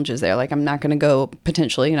challenges there. Like, I'm not going to go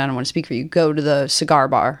potentially, and I don't want to speak for you, go to the cigar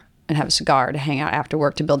bar and have a cigar to hang out after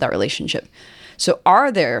work to build that relationship. So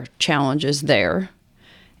are there challenges there?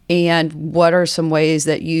 And what are some ways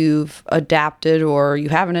that you've adapted, or you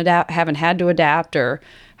haven't had to adapt, or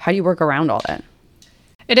how do you work around all that?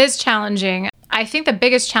 It is challenging. I think the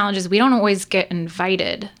biggest challenge is we don't always get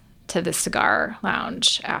invited to the cigar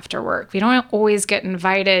lounge after work. We don't always get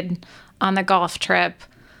invited on the golf trip,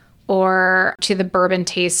 or to the bourbon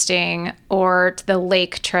tasting, or to the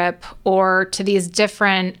lake trip, or to these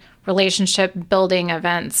different relationship building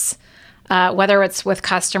events, whether it's with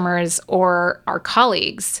customers or our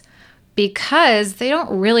colleagues, because they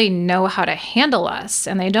don't really know how to handle us,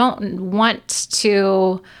 and they don't want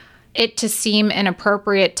it to seem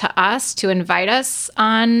inappropriate to us to invite us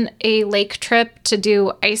on a lake trip to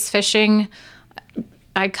do ice fishing.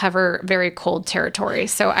 I cover very cold territory,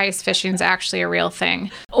 so ice fishing is actually a real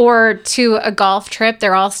thing. Or to a golf trip,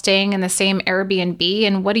 they're all staying in the same Airbnb,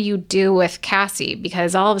 and what do you do with Cassie?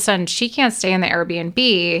 Because all of a sudden she can't stay in the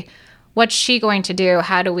Airbnb. What's she going to do?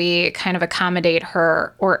 How do we kind of accommodate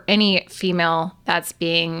her or any female that's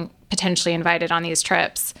being potentially invited on these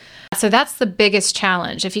trips? So that's the biggest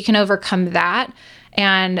challenge. If you can overcome that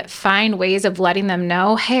and find ways of letting them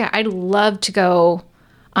know, hey, I'd love to go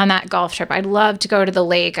on that golf trip. I'd love to go to the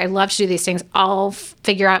lake. I'd love to do these things. I'll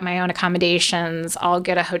figure out my own accommodations. I'll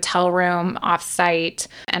get a hotel room off-site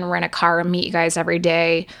and rent a car and meet you guys every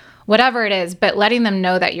day. Whatever it is, but letting them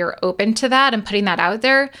know that you're open to that and putting that out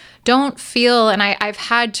there. Don't feel, and I've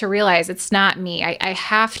had to realize it's not me. I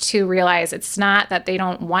have to realize it's not that they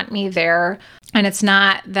don't want me there. And it's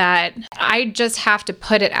not that I just have to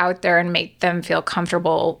put it out there and make them feel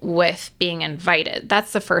comfortable with being invited.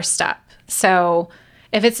 That's the first step. So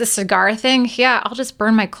if it's a cigar thing, yeah, I'll just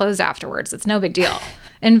burn my clothes afterwards. It's no big deal.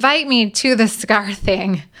 Invite me to the cigar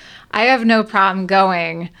thing. I have no problem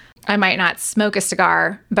going. I might not smoke a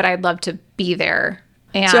cigar, but I'd love to be there.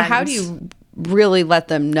 And so how do you really let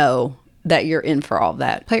them know that you're in for all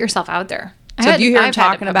that? Put yourself out there. So if you hear them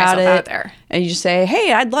talking about it and you just say,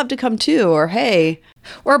 hey, I'd love to come too, or hey.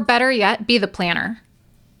 Or better yet, be the planner.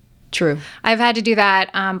 True. I've had to do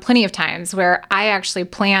that plenty of times where I actually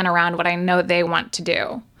plan around what I know they want to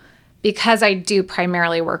do, because I do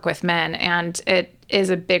primarily work with men, and it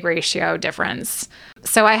is a big ratio difference.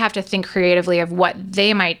 So I have to think creatively of what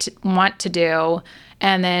they might want to do,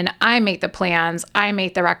 and then I make the plans, I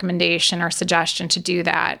make the recommendation or suggestion to do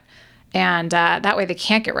that. And that way they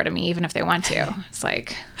can't get rid of me even if they want to. It's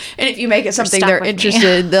like... And if you make it something they're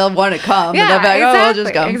interested, they'll want to come. Yeah, and they'll be like, exactly, oh, we'll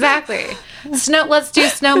just go. Exactly. Let's do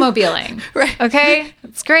snowmobiling. Right. Okay?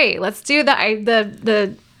 It's great. Let's do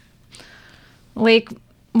the lake,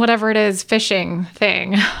 whatever it is, fishing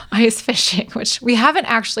thing. Ice fishing, which we haven't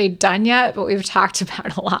actually done yet, but we've talked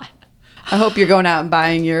about a lot. I hope you're going out and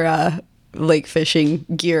buying your lake fishing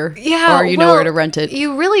gear. Yeah. Or you know where to rent it.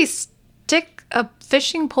 You really stick a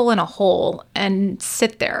fishing pole in a hole and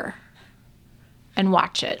sit there and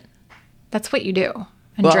watch it. That's what you do.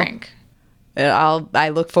 And drink. I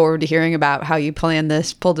look forward to hearing about how you planned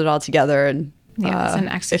this, pulled it all together, and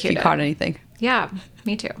execute if you caught anything. Yeah,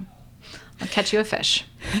 me too. I'll catch you a fish.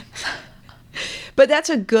 But that's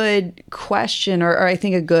a good question, or I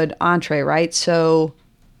think a good entree, right? So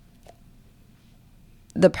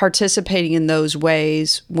the participating in those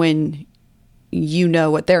ways when you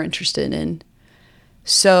know what they're interested in.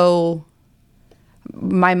 So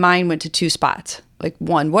my mind went to two spots. Like,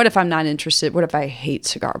 one, what if I'm not interested? What if I hate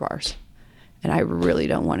cigar bars and I really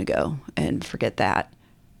don't want to go, and forget that?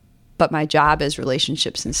 But my job is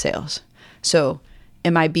relationships and sales. So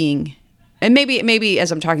am I being, and maybe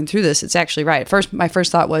as I'm talking through this, it's actually right. My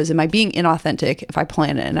first thought was, am I being inauthentic if I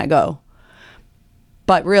plan it and I go?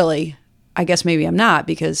 But really, I guess maybe I'm not,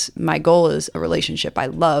 because my goal is a relationship. I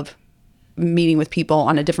love meeting with people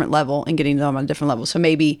on a different level and getting to know them on a different level. So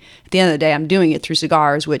maybe at the end of the day, I'm doing it through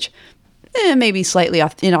cigars, which may be slightly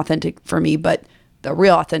inauthentic for me, but the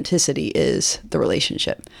real authenticity is the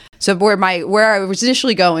relationship. So where I was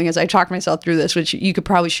initially going as I talked myself through this, which you could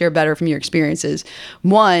probably share better from your experiences.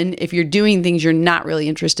 One, if you're doing things you're not really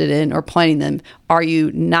interested in or planning them, are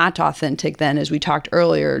you not authentic then? As we talked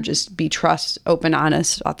earlier, just be trust, open,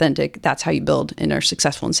 honest, authentic. That's how you build and are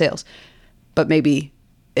successful in sales. But maybe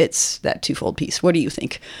it's that twofold piece. What do you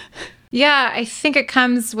think? Yeah, I think it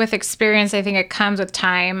comes with experience. I think it comes with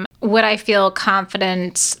time. Would I feel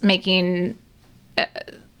confident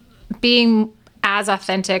being as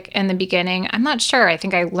authentic in the beginning? I'm not sure. I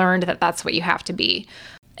think I learned that that's what you have to be.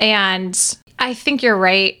 And I think you're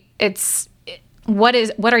right.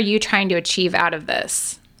 what are you trying to achieve out of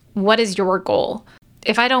this? What is your goal?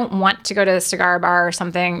 If I don't want to go to a cigar bar or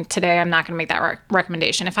something today, I'm not going to make that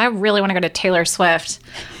recommendation. If I really want to go to Taylor Swift,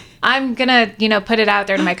 I'm going to, put it out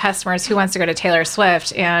there to my customers who wants to go to Taylor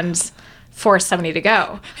Swift and force somebody to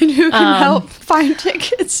go. And who can help find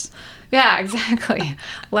tickets. Yeah, exactly.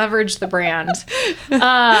 Leverage the brand.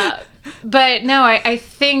 But no, I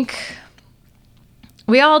think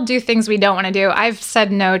we all do things we don't want to do. I've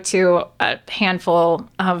said no to a handful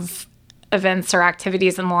of events or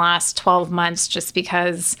activities in the last 12 months just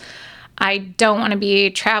because I don't want to be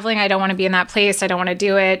traveling. I don't want to be in that place. I don't want to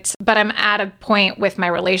do it. But I'm at a point with my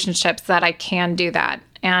relationships that I can do that.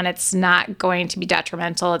 And it's not going to be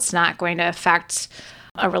detrimental. It's not going to affect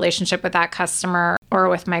a relationship with that customer or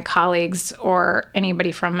with my colleagues or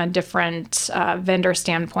anybody from a different vendor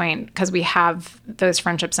standpoint because we have those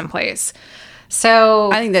friendships in place.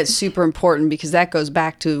 So I think that's super important because that goes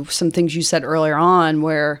back to some things you said earlier on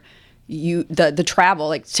where the travel,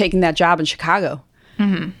 like taking that job in Chicago.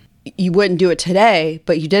 Mm-hmm. You wouldn't do it today,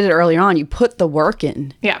 but you did it early on. You put the work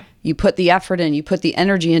in. Yeah. You put the effort in. You put the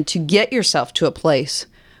energy in to get yourself to a place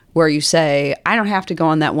where you say, I don't have to go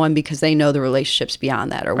on that one because they know the relationships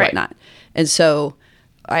beyond that or whatnot. And so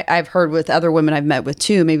I've heard with other women I've met with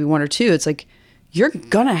too, maybe one or two, it's like, you're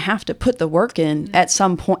going to have to put the work in at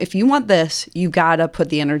some point. If you want this, you got to put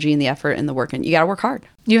the energy and the effort and the work in. You got to work hard.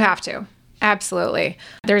 You have to. Absolutely.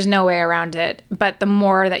 There's no way around it. But the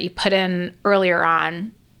more that you put in earlier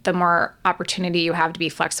on, the more opportunity you have to be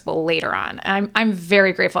flexible later on. I'm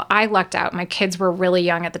very grateful. I lucked out. My kids were really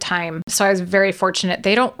young at the time, so I was very fortunate.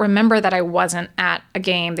 They don't remember that I wasn't at a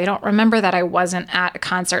game. They don't remember that I wasn't at a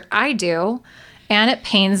concert. I do, and it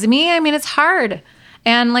pains me. I mean, it's hard.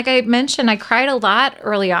 And like I mentioned, I cried a lot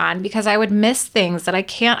early on because I would miss things that I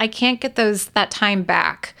can't get that time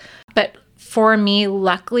back. But for me,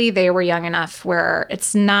 luckily, they were young enough where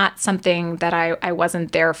it's not something that I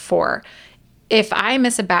wasn't there for. If I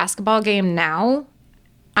miss a basketball game now,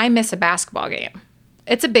 I miss a basketball game.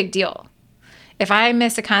 It's a big deal. If I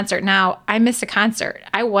miss a concert now, I miss a concert.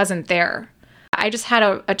 I wasn't there. I just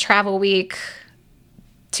had a travel week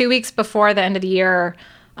 2 weeks before the end of the year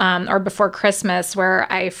or before Christmas where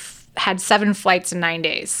I had 7 flights in 9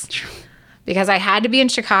 days. Because I had to be in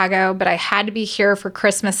Chicago, but I had to be here for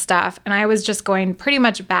Christmas stuff. And I was just going pretty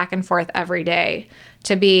much back and forth every day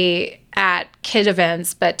to be at kid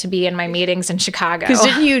events, but to be in my meetings in Chicago. Because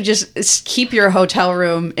didn't you just keep your hotel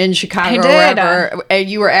room in Chicago or wherever, and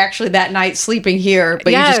you were actually that night sleeping here,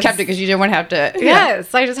 but you just kept it because you didn't want to have to.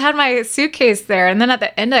 Yes, I just had my suitcase there. And then at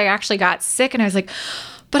the end, I actually got sick, and I was like,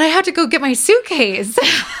 but I have to go get my suitcase.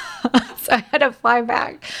 So I had to fly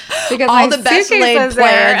back because all the best laid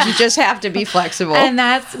plans. You just have to be flexible. And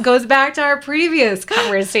that goes back to our previous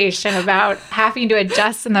conversation about having to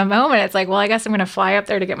adjust in the moment. It's like, well, I guess I'm going to fly up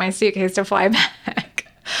there to get my suitcase to fly back.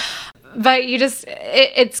 But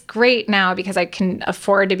it's great now because I can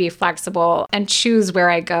afford to be flexible and choose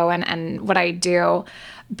where I go and what I do.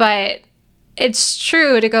 But it's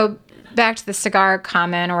true, to go back to the cigar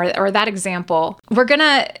comment or that example, we're going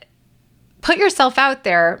to put yourself out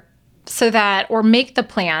there or make the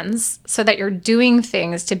plans so that you're doing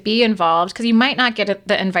things to be involved, because you might not get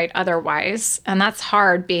the invite otherwise. And that's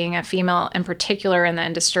hard, being a female in particular in the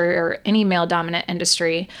industry or any male dominant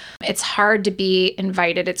industry. It's hard to be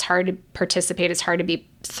invited. It's hard to participate. It's hard to be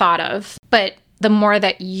thought of. But the more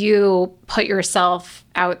that you put yourself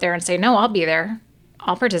out there and say, no, I'll be there.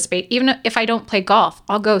 I'll participate. Even if I don't play golf,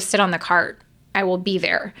 I'll go sit on the cart. I will be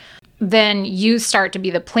there. Then you start to be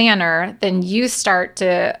the planner, then you start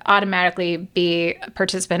to automatically be a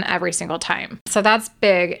participant every single time. So that's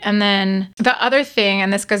big. And then the other thing,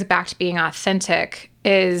 and this goes back to being authentic,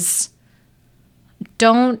 is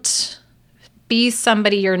don't be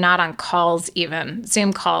somebody you're not on calls, even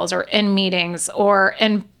Zoom calls or in meetings or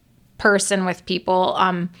in person with people.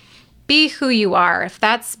 Be who you are. If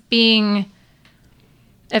that's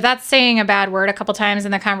saying a bad word a couple times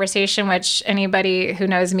in the conversation, which anybody who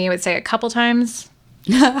knows me would say a couple times.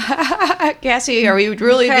 Cassie, are we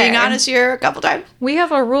really being honest here a couple times? We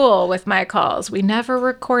have a rule with my calls. We never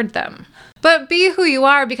record them. But be who you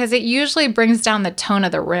are, because it usually brings down the tone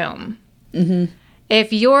of the room. Mm-hmm.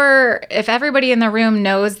 If everybody in the room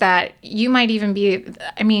knows that you might even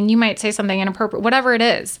you might say something inappropriate, whatever it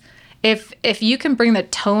is. If you can bring the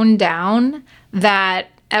tone down that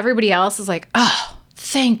everybody else is like, oh,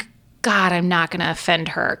 thank God I'm not going to offend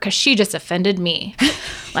her because she just offended me.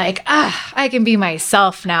 Like, I can be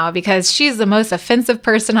myself now because she's the most offensive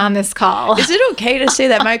person on this call. Is it okay to say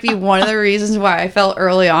that might be one of the reasons why I felt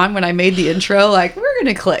early on when I made the intro, like, we're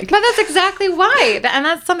going to click. But that's exactly why. And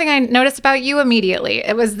that's something I noticed about you immediately.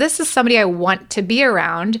 This is somebody I want to be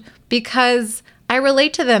around because I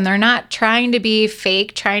relate to them. They're not trying to be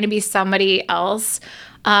fake, trying to be somebody else,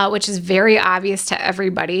 which is very obvious to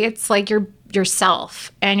everybody. It's like you're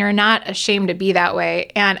yourself and you're not ashamed to be that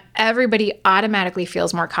way. And everybody automatically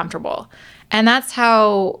feels more comfortable. And that's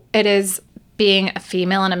how it is being a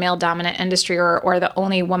female in a male dominant industry or the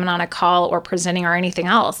only woman on a call or presenting or anything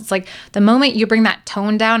else. It's like the moment you bring that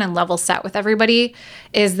tone down and level set with everybody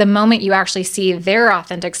is the moment you actually see their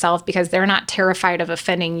authentic self because they're not terrified of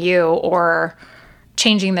offending you or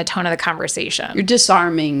changing the tone of the conversation. You're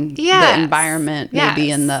disarming the environment,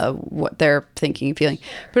 maybe in the what they're thinking and feeling.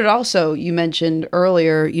 But also, you mentioned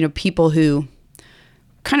earlier, people who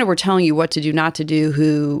kind of were telling you what to do, not to do,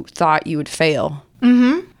 who thought you would fail.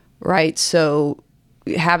 Mm-hmm. Right? So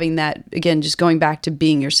having that, again, just going back to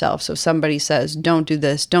being yourself. So if somebody says, don't do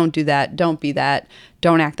this, don't do that, don't be that,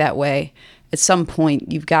 don't act that way. At some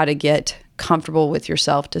point, you've got to get comfortable with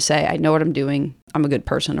yourself to say, I know what I'm doing. I'm a good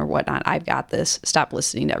person or whatnot. I've got this. Stop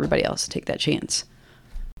listening to everybody else. Take that chance.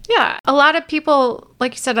 Yeah. A lot of people,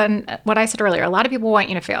 like you said, on what I said earlier, a lot of people want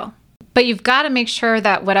you to fail. But you've got to make sure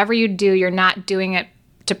that whatever you do, you're not doing it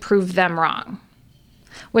to prove them wrong,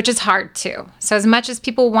 which is hard too. So as much as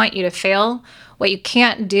people want you to fail, what you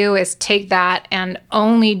can't do is take that and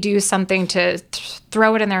only do something to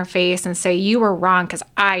throw it in their face and say, you were wrong because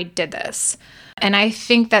I did this. And I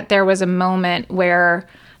think that there was a moment where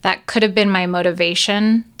that could have been my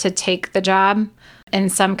motivation to take the job in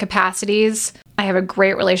some capacities. I have a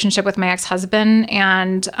great relationship with my ex-husband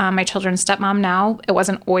and my children's stepmom now. It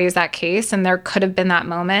wasn't always that case. And there could have been that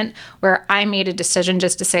moment where I made a decision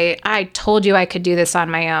just to say, I told you I could do this on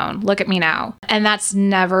my own. Look at me now. And that's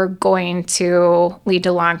never going to lead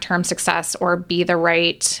to long-term success or be the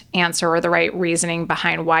right answer or the right reasoning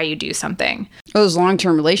behind why you do something. Those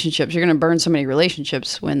long-term relationships, you're going to burn so many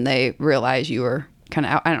relationships when they realize you were kind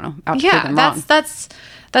of out to prove them wrong.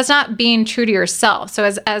 That's not being true to yourself. So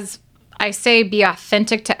as I say, be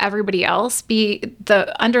authentic to everybody else.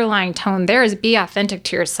 The underlying tone there is be authentic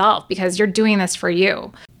to yourself because you're doing this for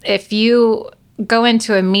you. If you go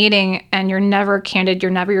into a meeting and you're never candid,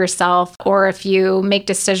 you're never yourself, or if you make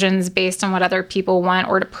decisions based on what other people want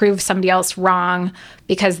or to prove somebody else wrong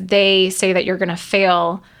because they say that you're going to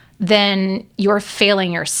fail, then you're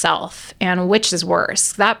failing yourself. And which is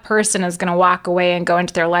worse? That person is going to walk away and go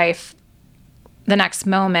into their life the next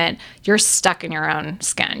moment. You're stuck in your own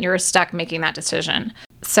skin. You're stuck making that decision.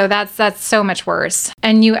 So that's so much worse.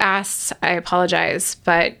 And you asked, I apologize,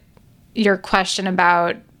 but your question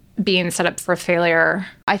about being set up for failure.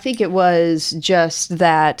 I think it was just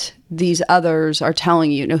that these others are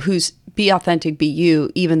telling you, be authentic, be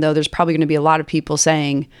you, even though there's probably going to be a lot of people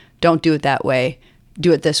saying, don't do it that way,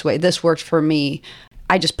 do it this way. This worked for me.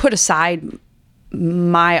 I just put aside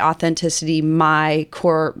my authenticity, my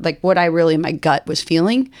core, like what I really in my gut was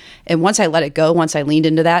feeling. And once I let it go, once I leaned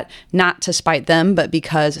into that, not to spite them, but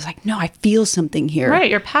because it's like, no, I feel something here.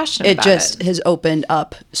 Right. You're passionate about it. It just has opened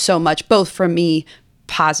up so much, both for me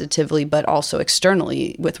positively, but also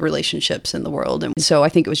externally with relationships in the world. And so I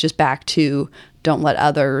think it was just back to don't let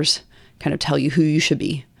others kind of tell you who you should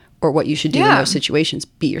be or what you should do in those situations.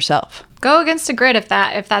 Be yourself. Go against the grid if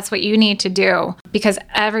that's what you need to do. Because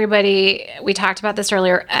everybody, we talked about this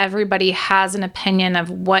earlier, everybody has an opinion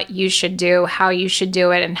of what you should do, how you should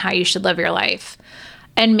do it, and how you should live your life.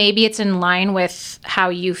 And maybe it's in line with how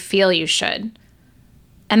you feel you should.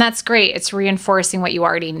 And that's great. It's reinforcing what you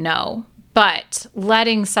already know. But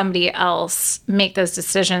letting somebody else make those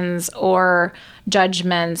decisions or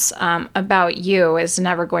judgments about you is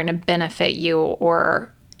never going to benefit you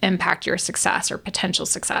or impact your success or potential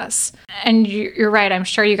success. And you're right. I'm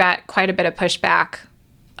sure you got quite a bit of pushback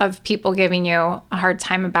of people giving you a hard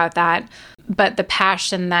time about that. But the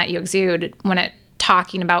passion that you exude when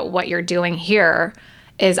talking about what you're doing here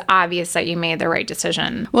is obvious that you made the right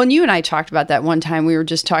decision. Well, and you and I talked about that one time. We were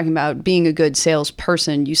just talking about being a good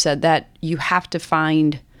salesperson. You said that you have to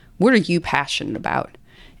find what are you passionate about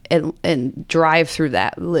and drive through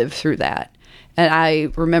that, live through that. And I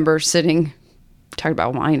remember talking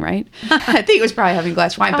about wine, right? I think it was probably having a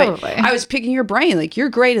glass of wine, Probably. but I was picking your brain. Like, you're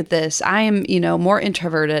great at this. I am, more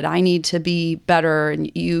introverted. I need to be better.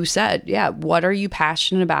 And you said, what are you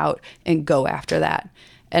passionate about? And go after that.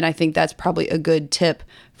 And I think that's probably a good tip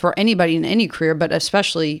for anybody in any career, but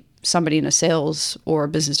especially somebody in a sales or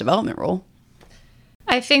business development role.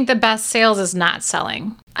 I think the best sales is not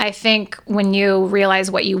selling. I think when you realize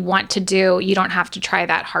what you want to do, you don't have to try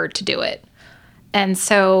that hard to do it. And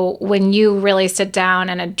so when you really sit down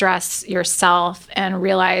and address yourself and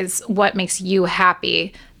realize what makes you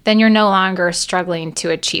happy, then you're no longer struggling to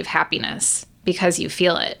achieve happiness because you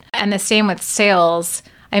feel it. And the same with sales.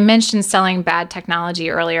 I mentioned selling bad technology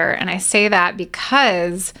earlier, and I say that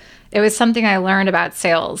because it was something I learned about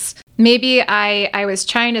sales. Maybe I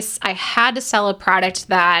had to sell a product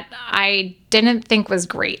that I didn't think was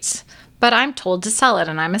great, but I'm told to sell it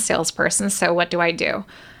and I'm a salesperson, so what do?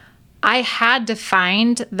 I had to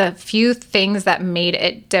find the few things that made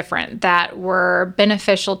it different, that were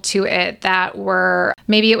beneficial to it,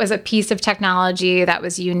 maybe it was a piece of technology that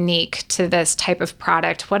was unique to this type of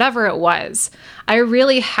product, whatever it was. I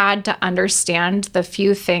really had to understand the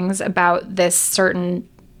few things about this certain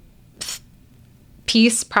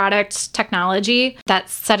piece, product, technology that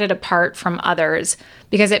set it apart from others,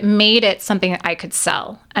 because it made it something I could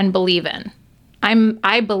sell and believe in.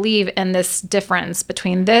 I believe in this difference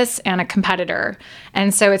between this and a competitor.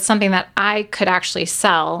 And so it's something that I could actually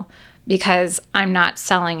sell because I'm not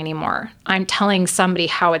selling anymore. I'm telling somebody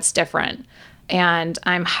how it's different. And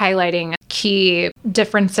I'm highlighting key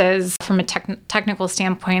differences from a technical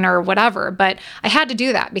standpoint or whatever. But I had to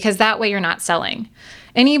do that because that way you're not selling.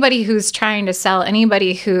 Anybody who's trying to sell,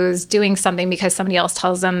 anybody who's doing something because somebody else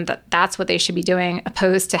tells them that that's what they should be doing,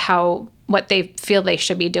 opposed to what they feel they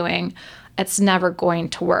should be doing, it's never going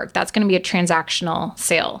to work. That's going to be a transactional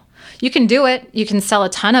sale. You can do it. You can sell a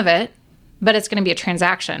ton of it, but it's going to be a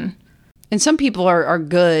transaction. And some people are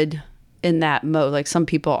good in that mode. Like some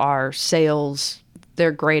people are sales.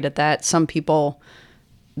 They're great at that. Some people,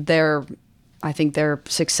 I think their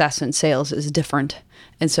success in sales is different.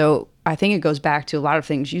 And so I think it goes back to a lot of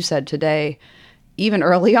things you said today, even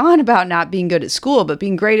early on, about not being good at school, but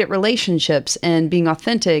being great at relationships and being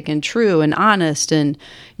authentic and true and honest. And,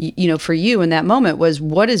 for you in that moment was,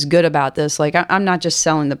 what is good about this? Like, I'm not just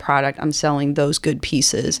selling the product, I'm selling those good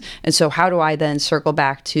pieces. And so how do I then circle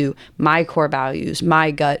back to my core values,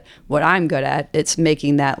 my gut, what I'm good at? It's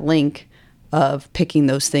making that link of picking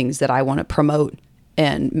those things that I want to promote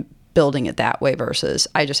and building it that way versus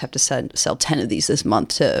I just have to sell 10 of these this month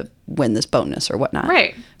to win this bonus or whatnot.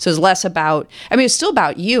 Right. So it's less about, it's still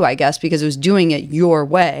about you, I guess, because it was doing it your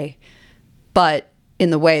way, but in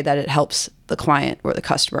the way that it helps the client or the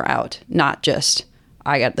customer out, not just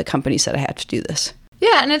the company said I had to do this.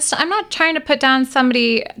 Yeah. And I'm not trying to put down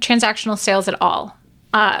transactional sales at all.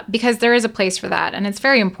 Because there is a place for that and it's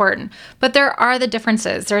very important. But there are the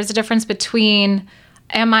differences. There's a difference between,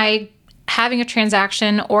 am I having a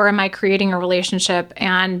transaction or am I creating a relationship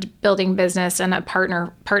and building business and a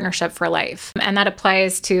partnership for life? And that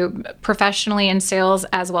applies to professionally in sales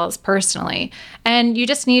as well as personally. And you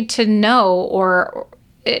just need to know, or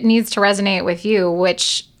it needs to resonate with you,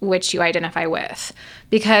 which you identify with.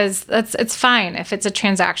 Because it's fine if it's a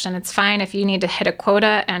transaction. It's fine if you need to hit a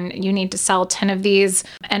quota and you need to sell 10 of these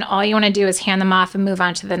and all you want to do is hand them off and move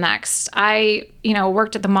on to the next. I,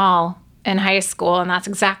 worked at the mall in high school and that's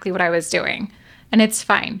exactly what I was doing. And it's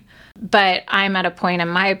fine. But I'm at a point in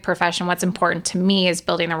my profession, what's important to me is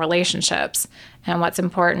building the relationships. And what's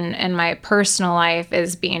important in my personal life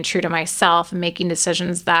is being true to myself and making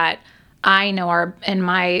decisions that I know are in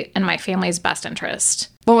my family's best interest.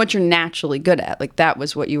 Well, what you're naturally good at, like that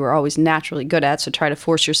was what you were always naturally good at. So try to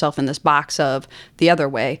force yourself in this box of the other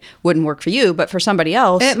way wouldn't work for you, but for somebody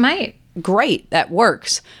else, it might. Great, that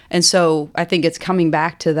works. And so I think it's coming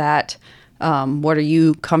back to that. What are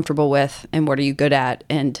you comfortable with and what are you good at,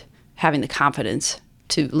 and having the confidence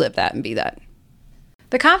to live that and be that.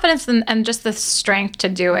 The confidence and just the strength to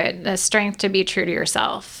do it, the strength to be true to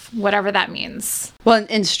yourself, whatever that means. Well,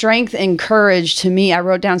 and strength and courage, to me, I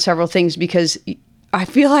wrote down several things because I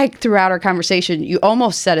feel like throughout our conversation, you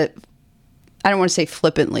almost said it, I don't want to say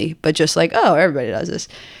flippantly, but just like, oh, everybody does this.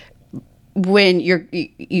 When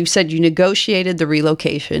you said you negotiated the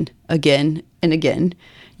relocation again and again,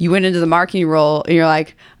 you went into the marketing role and you're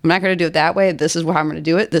like, I'm not going to do it that way. This is how I'm going to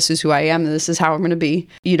do it. This is who I am. And this is how I'm going to be,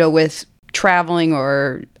 with traveling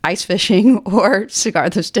or ice fishing or cigar,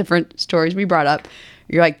 those different stories we brought up.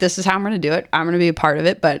 You're like, this is how I'm going to do it. I'm going to be a part of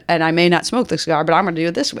it, and I may not smoke the cigar, but I'm going to do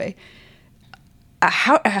it this way.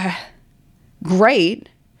 Great.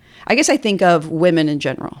 I guess I think of women in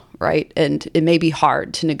general, right? And it may be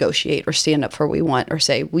hard to negotiate or stand up for what we want or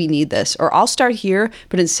say, we need this, or I'll start here,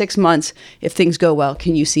 but in 6 months, if things go well,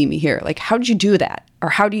 can you see me here? Like, how did you do that?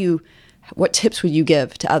 Or what tips would you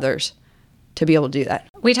give to others to be able to do that?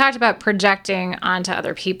 We talked about projecting onto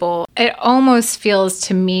other people. It almost feels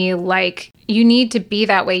to me like you need to be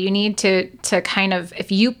that way. You need to kind of,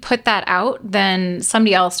 if you put that out, then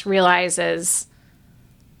somebody else realizes,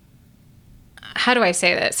 how do I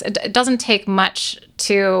say this? It doesn't take much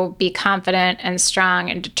to be confident and strong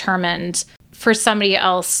and determined for somebody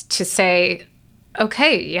else to say,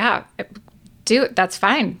 okay, yeah, that's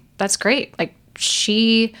fine. That's great. Like,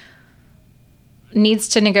 she needs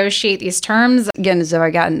to negotiate these terms. Again,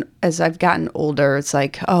 as I've gotten older, it's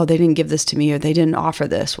like, oh, they didn't give this to me, or they didn't offer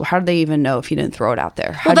this. Well, how do they even know if you didn't throw it out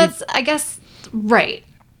there? I guess, right.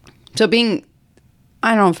 So being,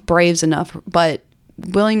 I don't know if brave's enough, but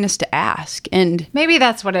willingness to ask. And maybe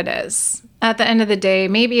that's what it is. At the end of the day,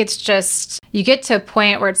 maybe it's just you get to a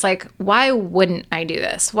point where it's like, why wouldn't I do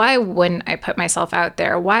this? Why wouldn't I put myself out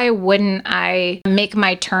there? Why wouldn't I make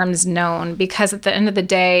my terms known? Because at the end of the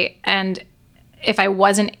day, and if I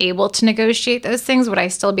wasn't able to negotiate those things, would I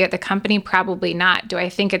still be at the company? Probably not. Do I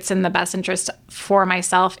think it's in the best interest for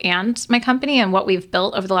myself and my company and what we've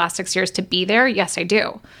built over the last 6 years to be there? Yes, I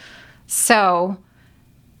do. So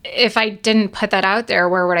if I didn't put that out there,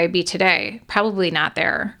 where would I be today? Probably not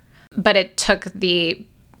there. But it took the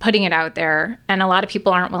putting it out there, and a lot of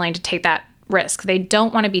people aren't willing to take that risk. They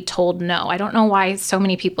don't want to be told no. I don't know why so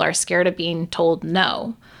many people are scared of being told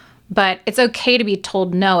no. But it's okay to be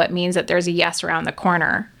told no. It means that there's a yes around the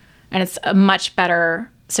corner, and it's a much better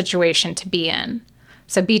situation to be in.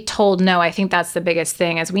 So be told no. I think that's the biggest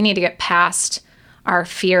thing, is we need to get past our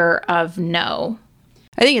fear of no.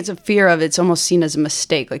 I think it's a fear of, it's almost seen as a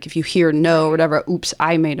mistake. Like if you hear no or whatever, oops,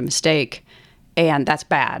 I made a mistake, and that's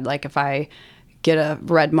bad. Like if I get a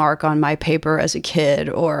red mark on my paper as a kid,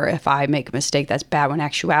 or if I make a mistake, that's bad. When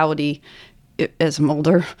actuality, as I'm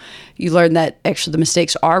older, you learn that actually the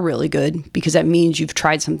mistakes are really good, because that means you've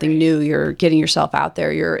tried something new. You're getting yourself out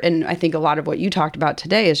there. And I think a lot of what you talked about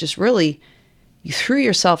today is just really, you threw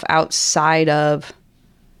yourself outside of,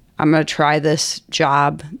 I'm going to try this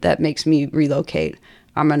job that makes me relocate.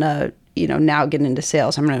 I'm going to, now get into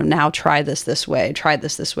sales. I'm going to now try this way.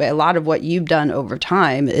 A lot of what you've done over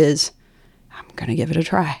time is, I'm going to give it a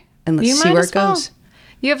try and let's see where it goes.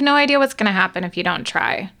 You have no idea what's going to happen if you don't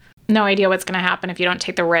try. No idea what's going to happen if you don't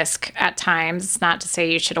take the risk at times. It's not to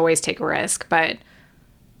say you should always take a risk, but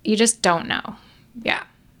you just don't know. Yeah.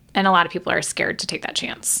 And a lot of people are scared to take that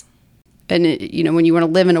chance. And, when you want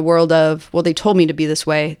to live in a world of, well, they told me to be this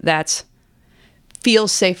way, that's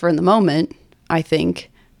feels safer in the moment, I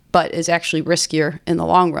think, but is actually riskier in the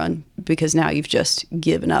long run, because now you've just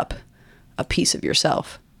given up a piece of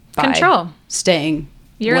yourself by control. Staying.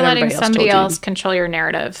 You're letting somebody else control your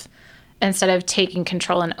narrative instead of taking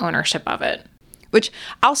control and ownership of it. Which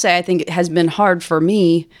I'll say, I think it has been hard for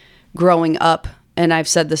me growing up, and I've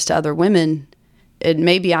said this to other women, and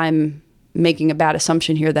maybe I'm making a bad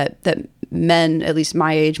assumption here that men, at least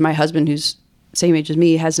my age, my husband who's same age as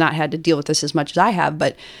me, has not had to deal with this as much as I have,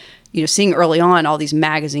 but seeing early on all these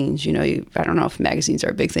magazines, I don't know if magazines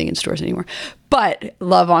are a big thing in stores anymore, but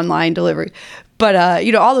love online delivery. But,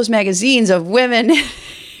 all those magazines of women,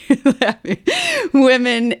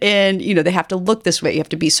 and, they have to look this way. You have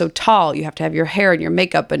to be so tall. You have to have your hair and your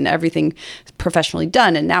makeup and everything professionally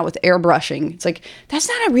done. And now with airbrushing, it's like, that's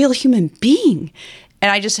not a real human being.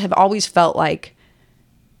 And I just have always felt like,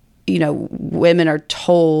 women are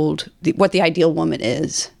told what the ideal woman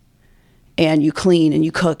is. And you clean and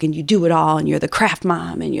you cook and you do it all, and you're the craft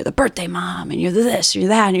mom and you're the birthday mom and you're the this, you're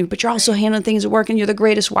that, but you're also handling things at work and you're the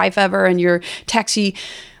greatest wife ever and you're taxi.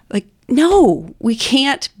 Like, no, we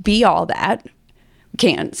can't be all that. We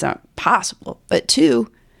can't. It's not possible. But two,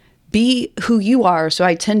 be who you are. So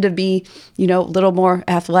I tend to be, a little more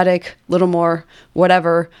athletic, a little more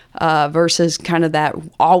whatever, versus kind of that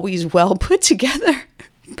always well put together,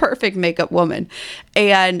 perfect makeup woman.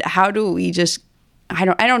 And how do we just, I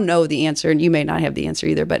don't know the answer, and you may not have the answer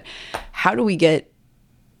either, but how do we get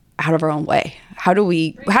out of our own way? How do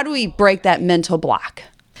we break that mental block?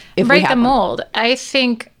 Break the mold. I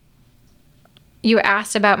think you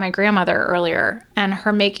asked about my grandmother earlier, and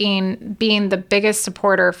her being the biggest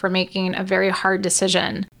supporter for making a very hard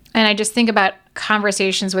decision. And I just think about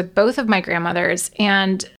conversations with both of my grandmothers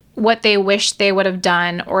and what they wish they would have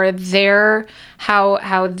done, or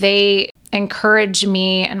how they encourage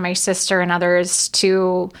me and my sister and others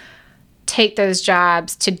to take those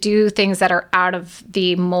jobs, to do things that are out of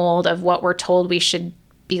the mold of what we're told we should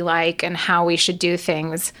be like and how we should do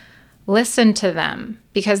things. Listen to them,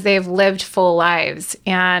 because they've lived full lives.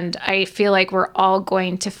 And I feel like we're all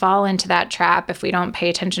going to fall into that trap if we don't pay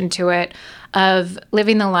attention to it, of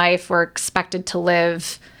living the life we're expected to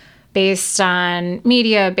live based on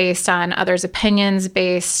media, based on others' opinions,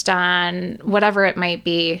 based on whatever it might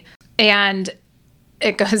be. And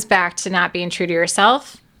it goes back to not being true to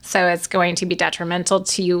yourself. So it's going to be detrimental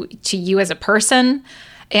to you as a person.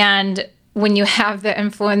 And when you have the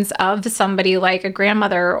influence of somebody like a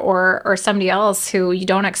grandmother or somebody else who you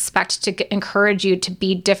don't expect to encourage you to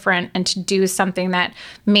be different and to do something that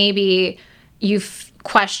maybe you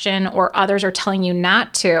question or others are telling you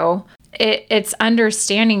not to, it's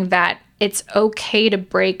understanding that it's okay to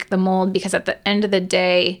break the mold, because at the end of the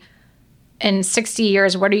day, in 60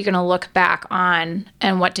 years, what are you going to look back on,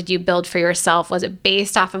 and what did you build for yourself? Was it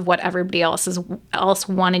based off of what everybody else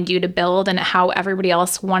wanted you to build, and how everybody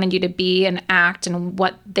else wanted you to be and act, and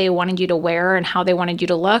what they wanted you to wear, and how they wanted you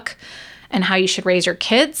to look, and how you should raise your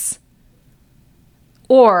kids?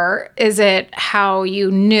 Or is it how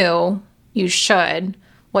you knew you should,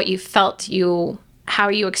 what you felt how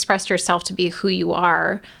you expressed yourself to be who you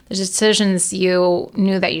are, the decisions you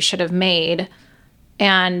knew that you should have made?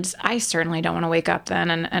 And I certainly don't want to wake up then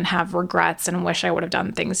and have regrets and wish I would have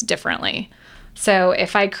done things differently. So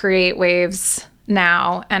if I create waves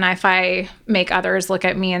now, and if I make others look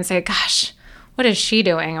at me and say, gosh, what is she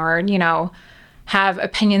doing? Or, have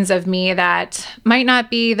opinions of me that might not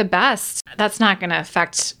be the best, that's not going to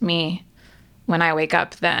affect me when I wake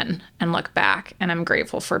up then and look back, and I'm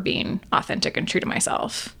grateful for being authentic and true to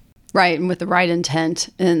myself. Right. And with the right intent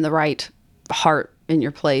and the right heart in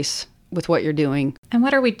your place with what you're doing. And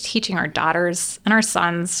what are we teaching our daughters and our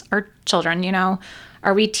sons, our children,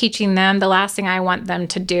 Are we teaching them the last thing I want them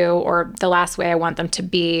to do, or the last way I want them to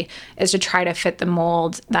be, is to try to fit the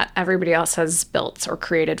mold that everybody else has built or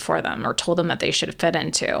created for them or told them that they should fit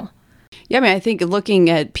into? Yeah, I think looking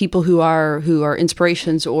at people who are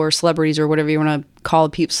inspirations or celebrities or whatever you want to call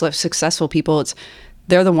people, successful people,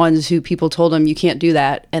 they're the ones who people told them you can't do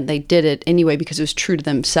that, and they did it anyway because it was true to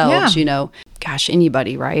themselves. Gosh,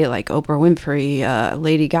 anybody, right? Like Oprah Winfrey,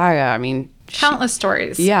 Lady Gaga. Countless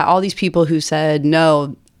stories. Yeah, all these people who said,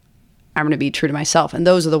 no, I'm going to be true to myself. And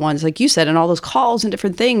those are the ones, like you said, and all those calls and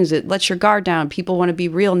different things, it lets your guard down. People want to be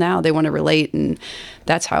real now. They want to relate. And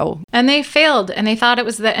that's how. And they failed, and they thought it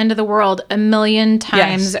was the end of the world a million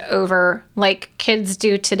times over, like kids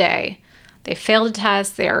do today. They failed a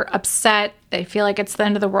test. They're upset. They feel like it's the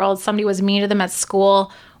end of the world. Somebody was mean to them at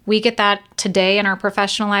school. We get that today in our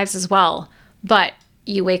professional lives as well. But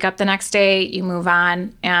you wake up the next day, you move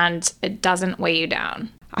on, and it doesn't weigh you down.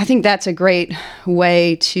 I think that's a great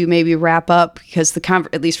way to maybe wrap up, because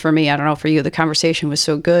at least for me, I don't know for you, the conversation was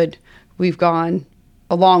so good. We've gone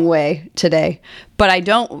a long way today, but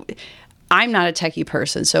I'm not a techie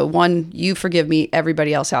person. So one, you forgive me,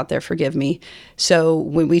 everybody else out there forgive me. So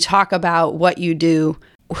when we talk about what you do,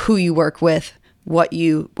 who you work with, what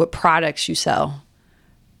products you sell,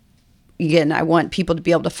 again, I want people to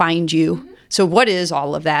be able to find you. Mm-hmm. So what is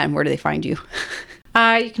all of that, and where do they find you?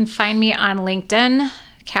 You can find me on LinkedIn,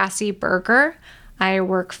 Cassie Berger. I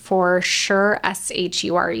work for Shure,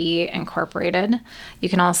 Shure Incorporated. You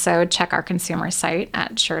can also check our consumer site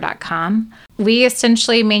at shure.com. We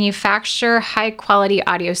essentially manufacture high-quality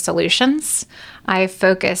audio solutions. I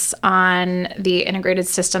focus on the integrated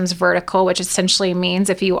systems vertical, which essentially means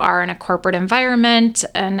if you are in a corporate environment,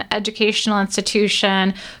 an educational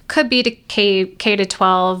institution, could be to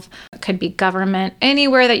K-12, could be government,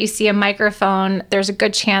 anywhere that you see a microphone, there's a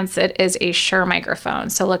good chance it is a Shure microphone.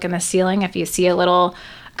 So look in the ceiling. If you see a little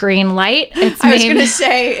green light, it's I was going to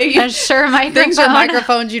say a Shure microphone. Things with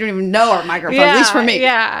microphones you don't even know are microphones, at least for me.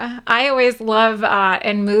 Yeah. I always love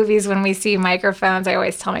in movies when we see microphones, I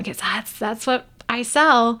always tell my kids, that's what I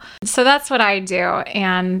sell. So that's what I do.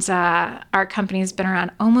 And our company's been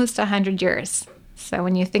around almost 100 years. So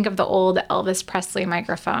when you think of the old Elvis Presley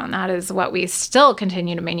microphone, that is what we still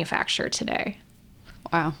continue to manufacture today.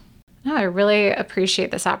 Wow. No, I really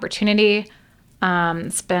appreciate this opportunity.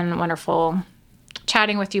 It's been wonderful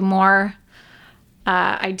chatting with you more.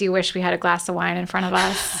 I do wish we had a glass of wine in front of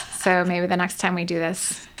us. So maybe the next time we do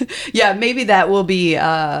this. Yeah, maybe that will be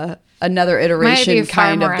another iteration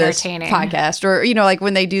kind of this podcast. Or, like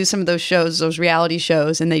when they do some of those shows, those reality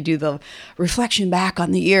shows, and they do the reflection back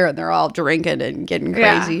on the year, and they're all drinking and getting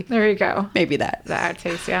crazy. Yeah, there you go. Maybe that. That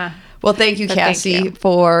tastes, yeah. Well, thank you, Cassie,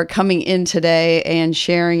 for coming in today and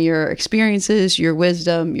sharing your experiences, your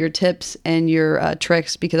wisdom, your tips, and your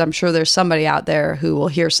tricks, because I'm sure there's somebody out there who will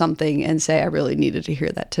hear something and say, I really needed to hear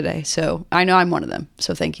that today. So I know I'm one of them.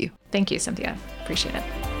 So thank you. Thank you, Cynthia. Appreciate it.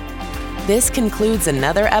 This concludes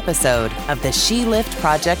another episode of the She Lift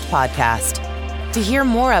Project podcast. To hear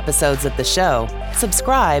more episodes of the show,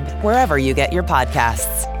 subscribe wherever you get your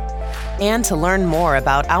podcasts. And to learn more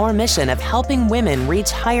about our mission of helping women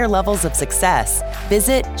reach higher levels of success,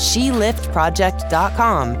 visit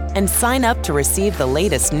SheLiftProject.com and sign up to receive the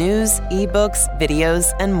latest news, ebooks,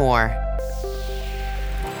 videos, and more.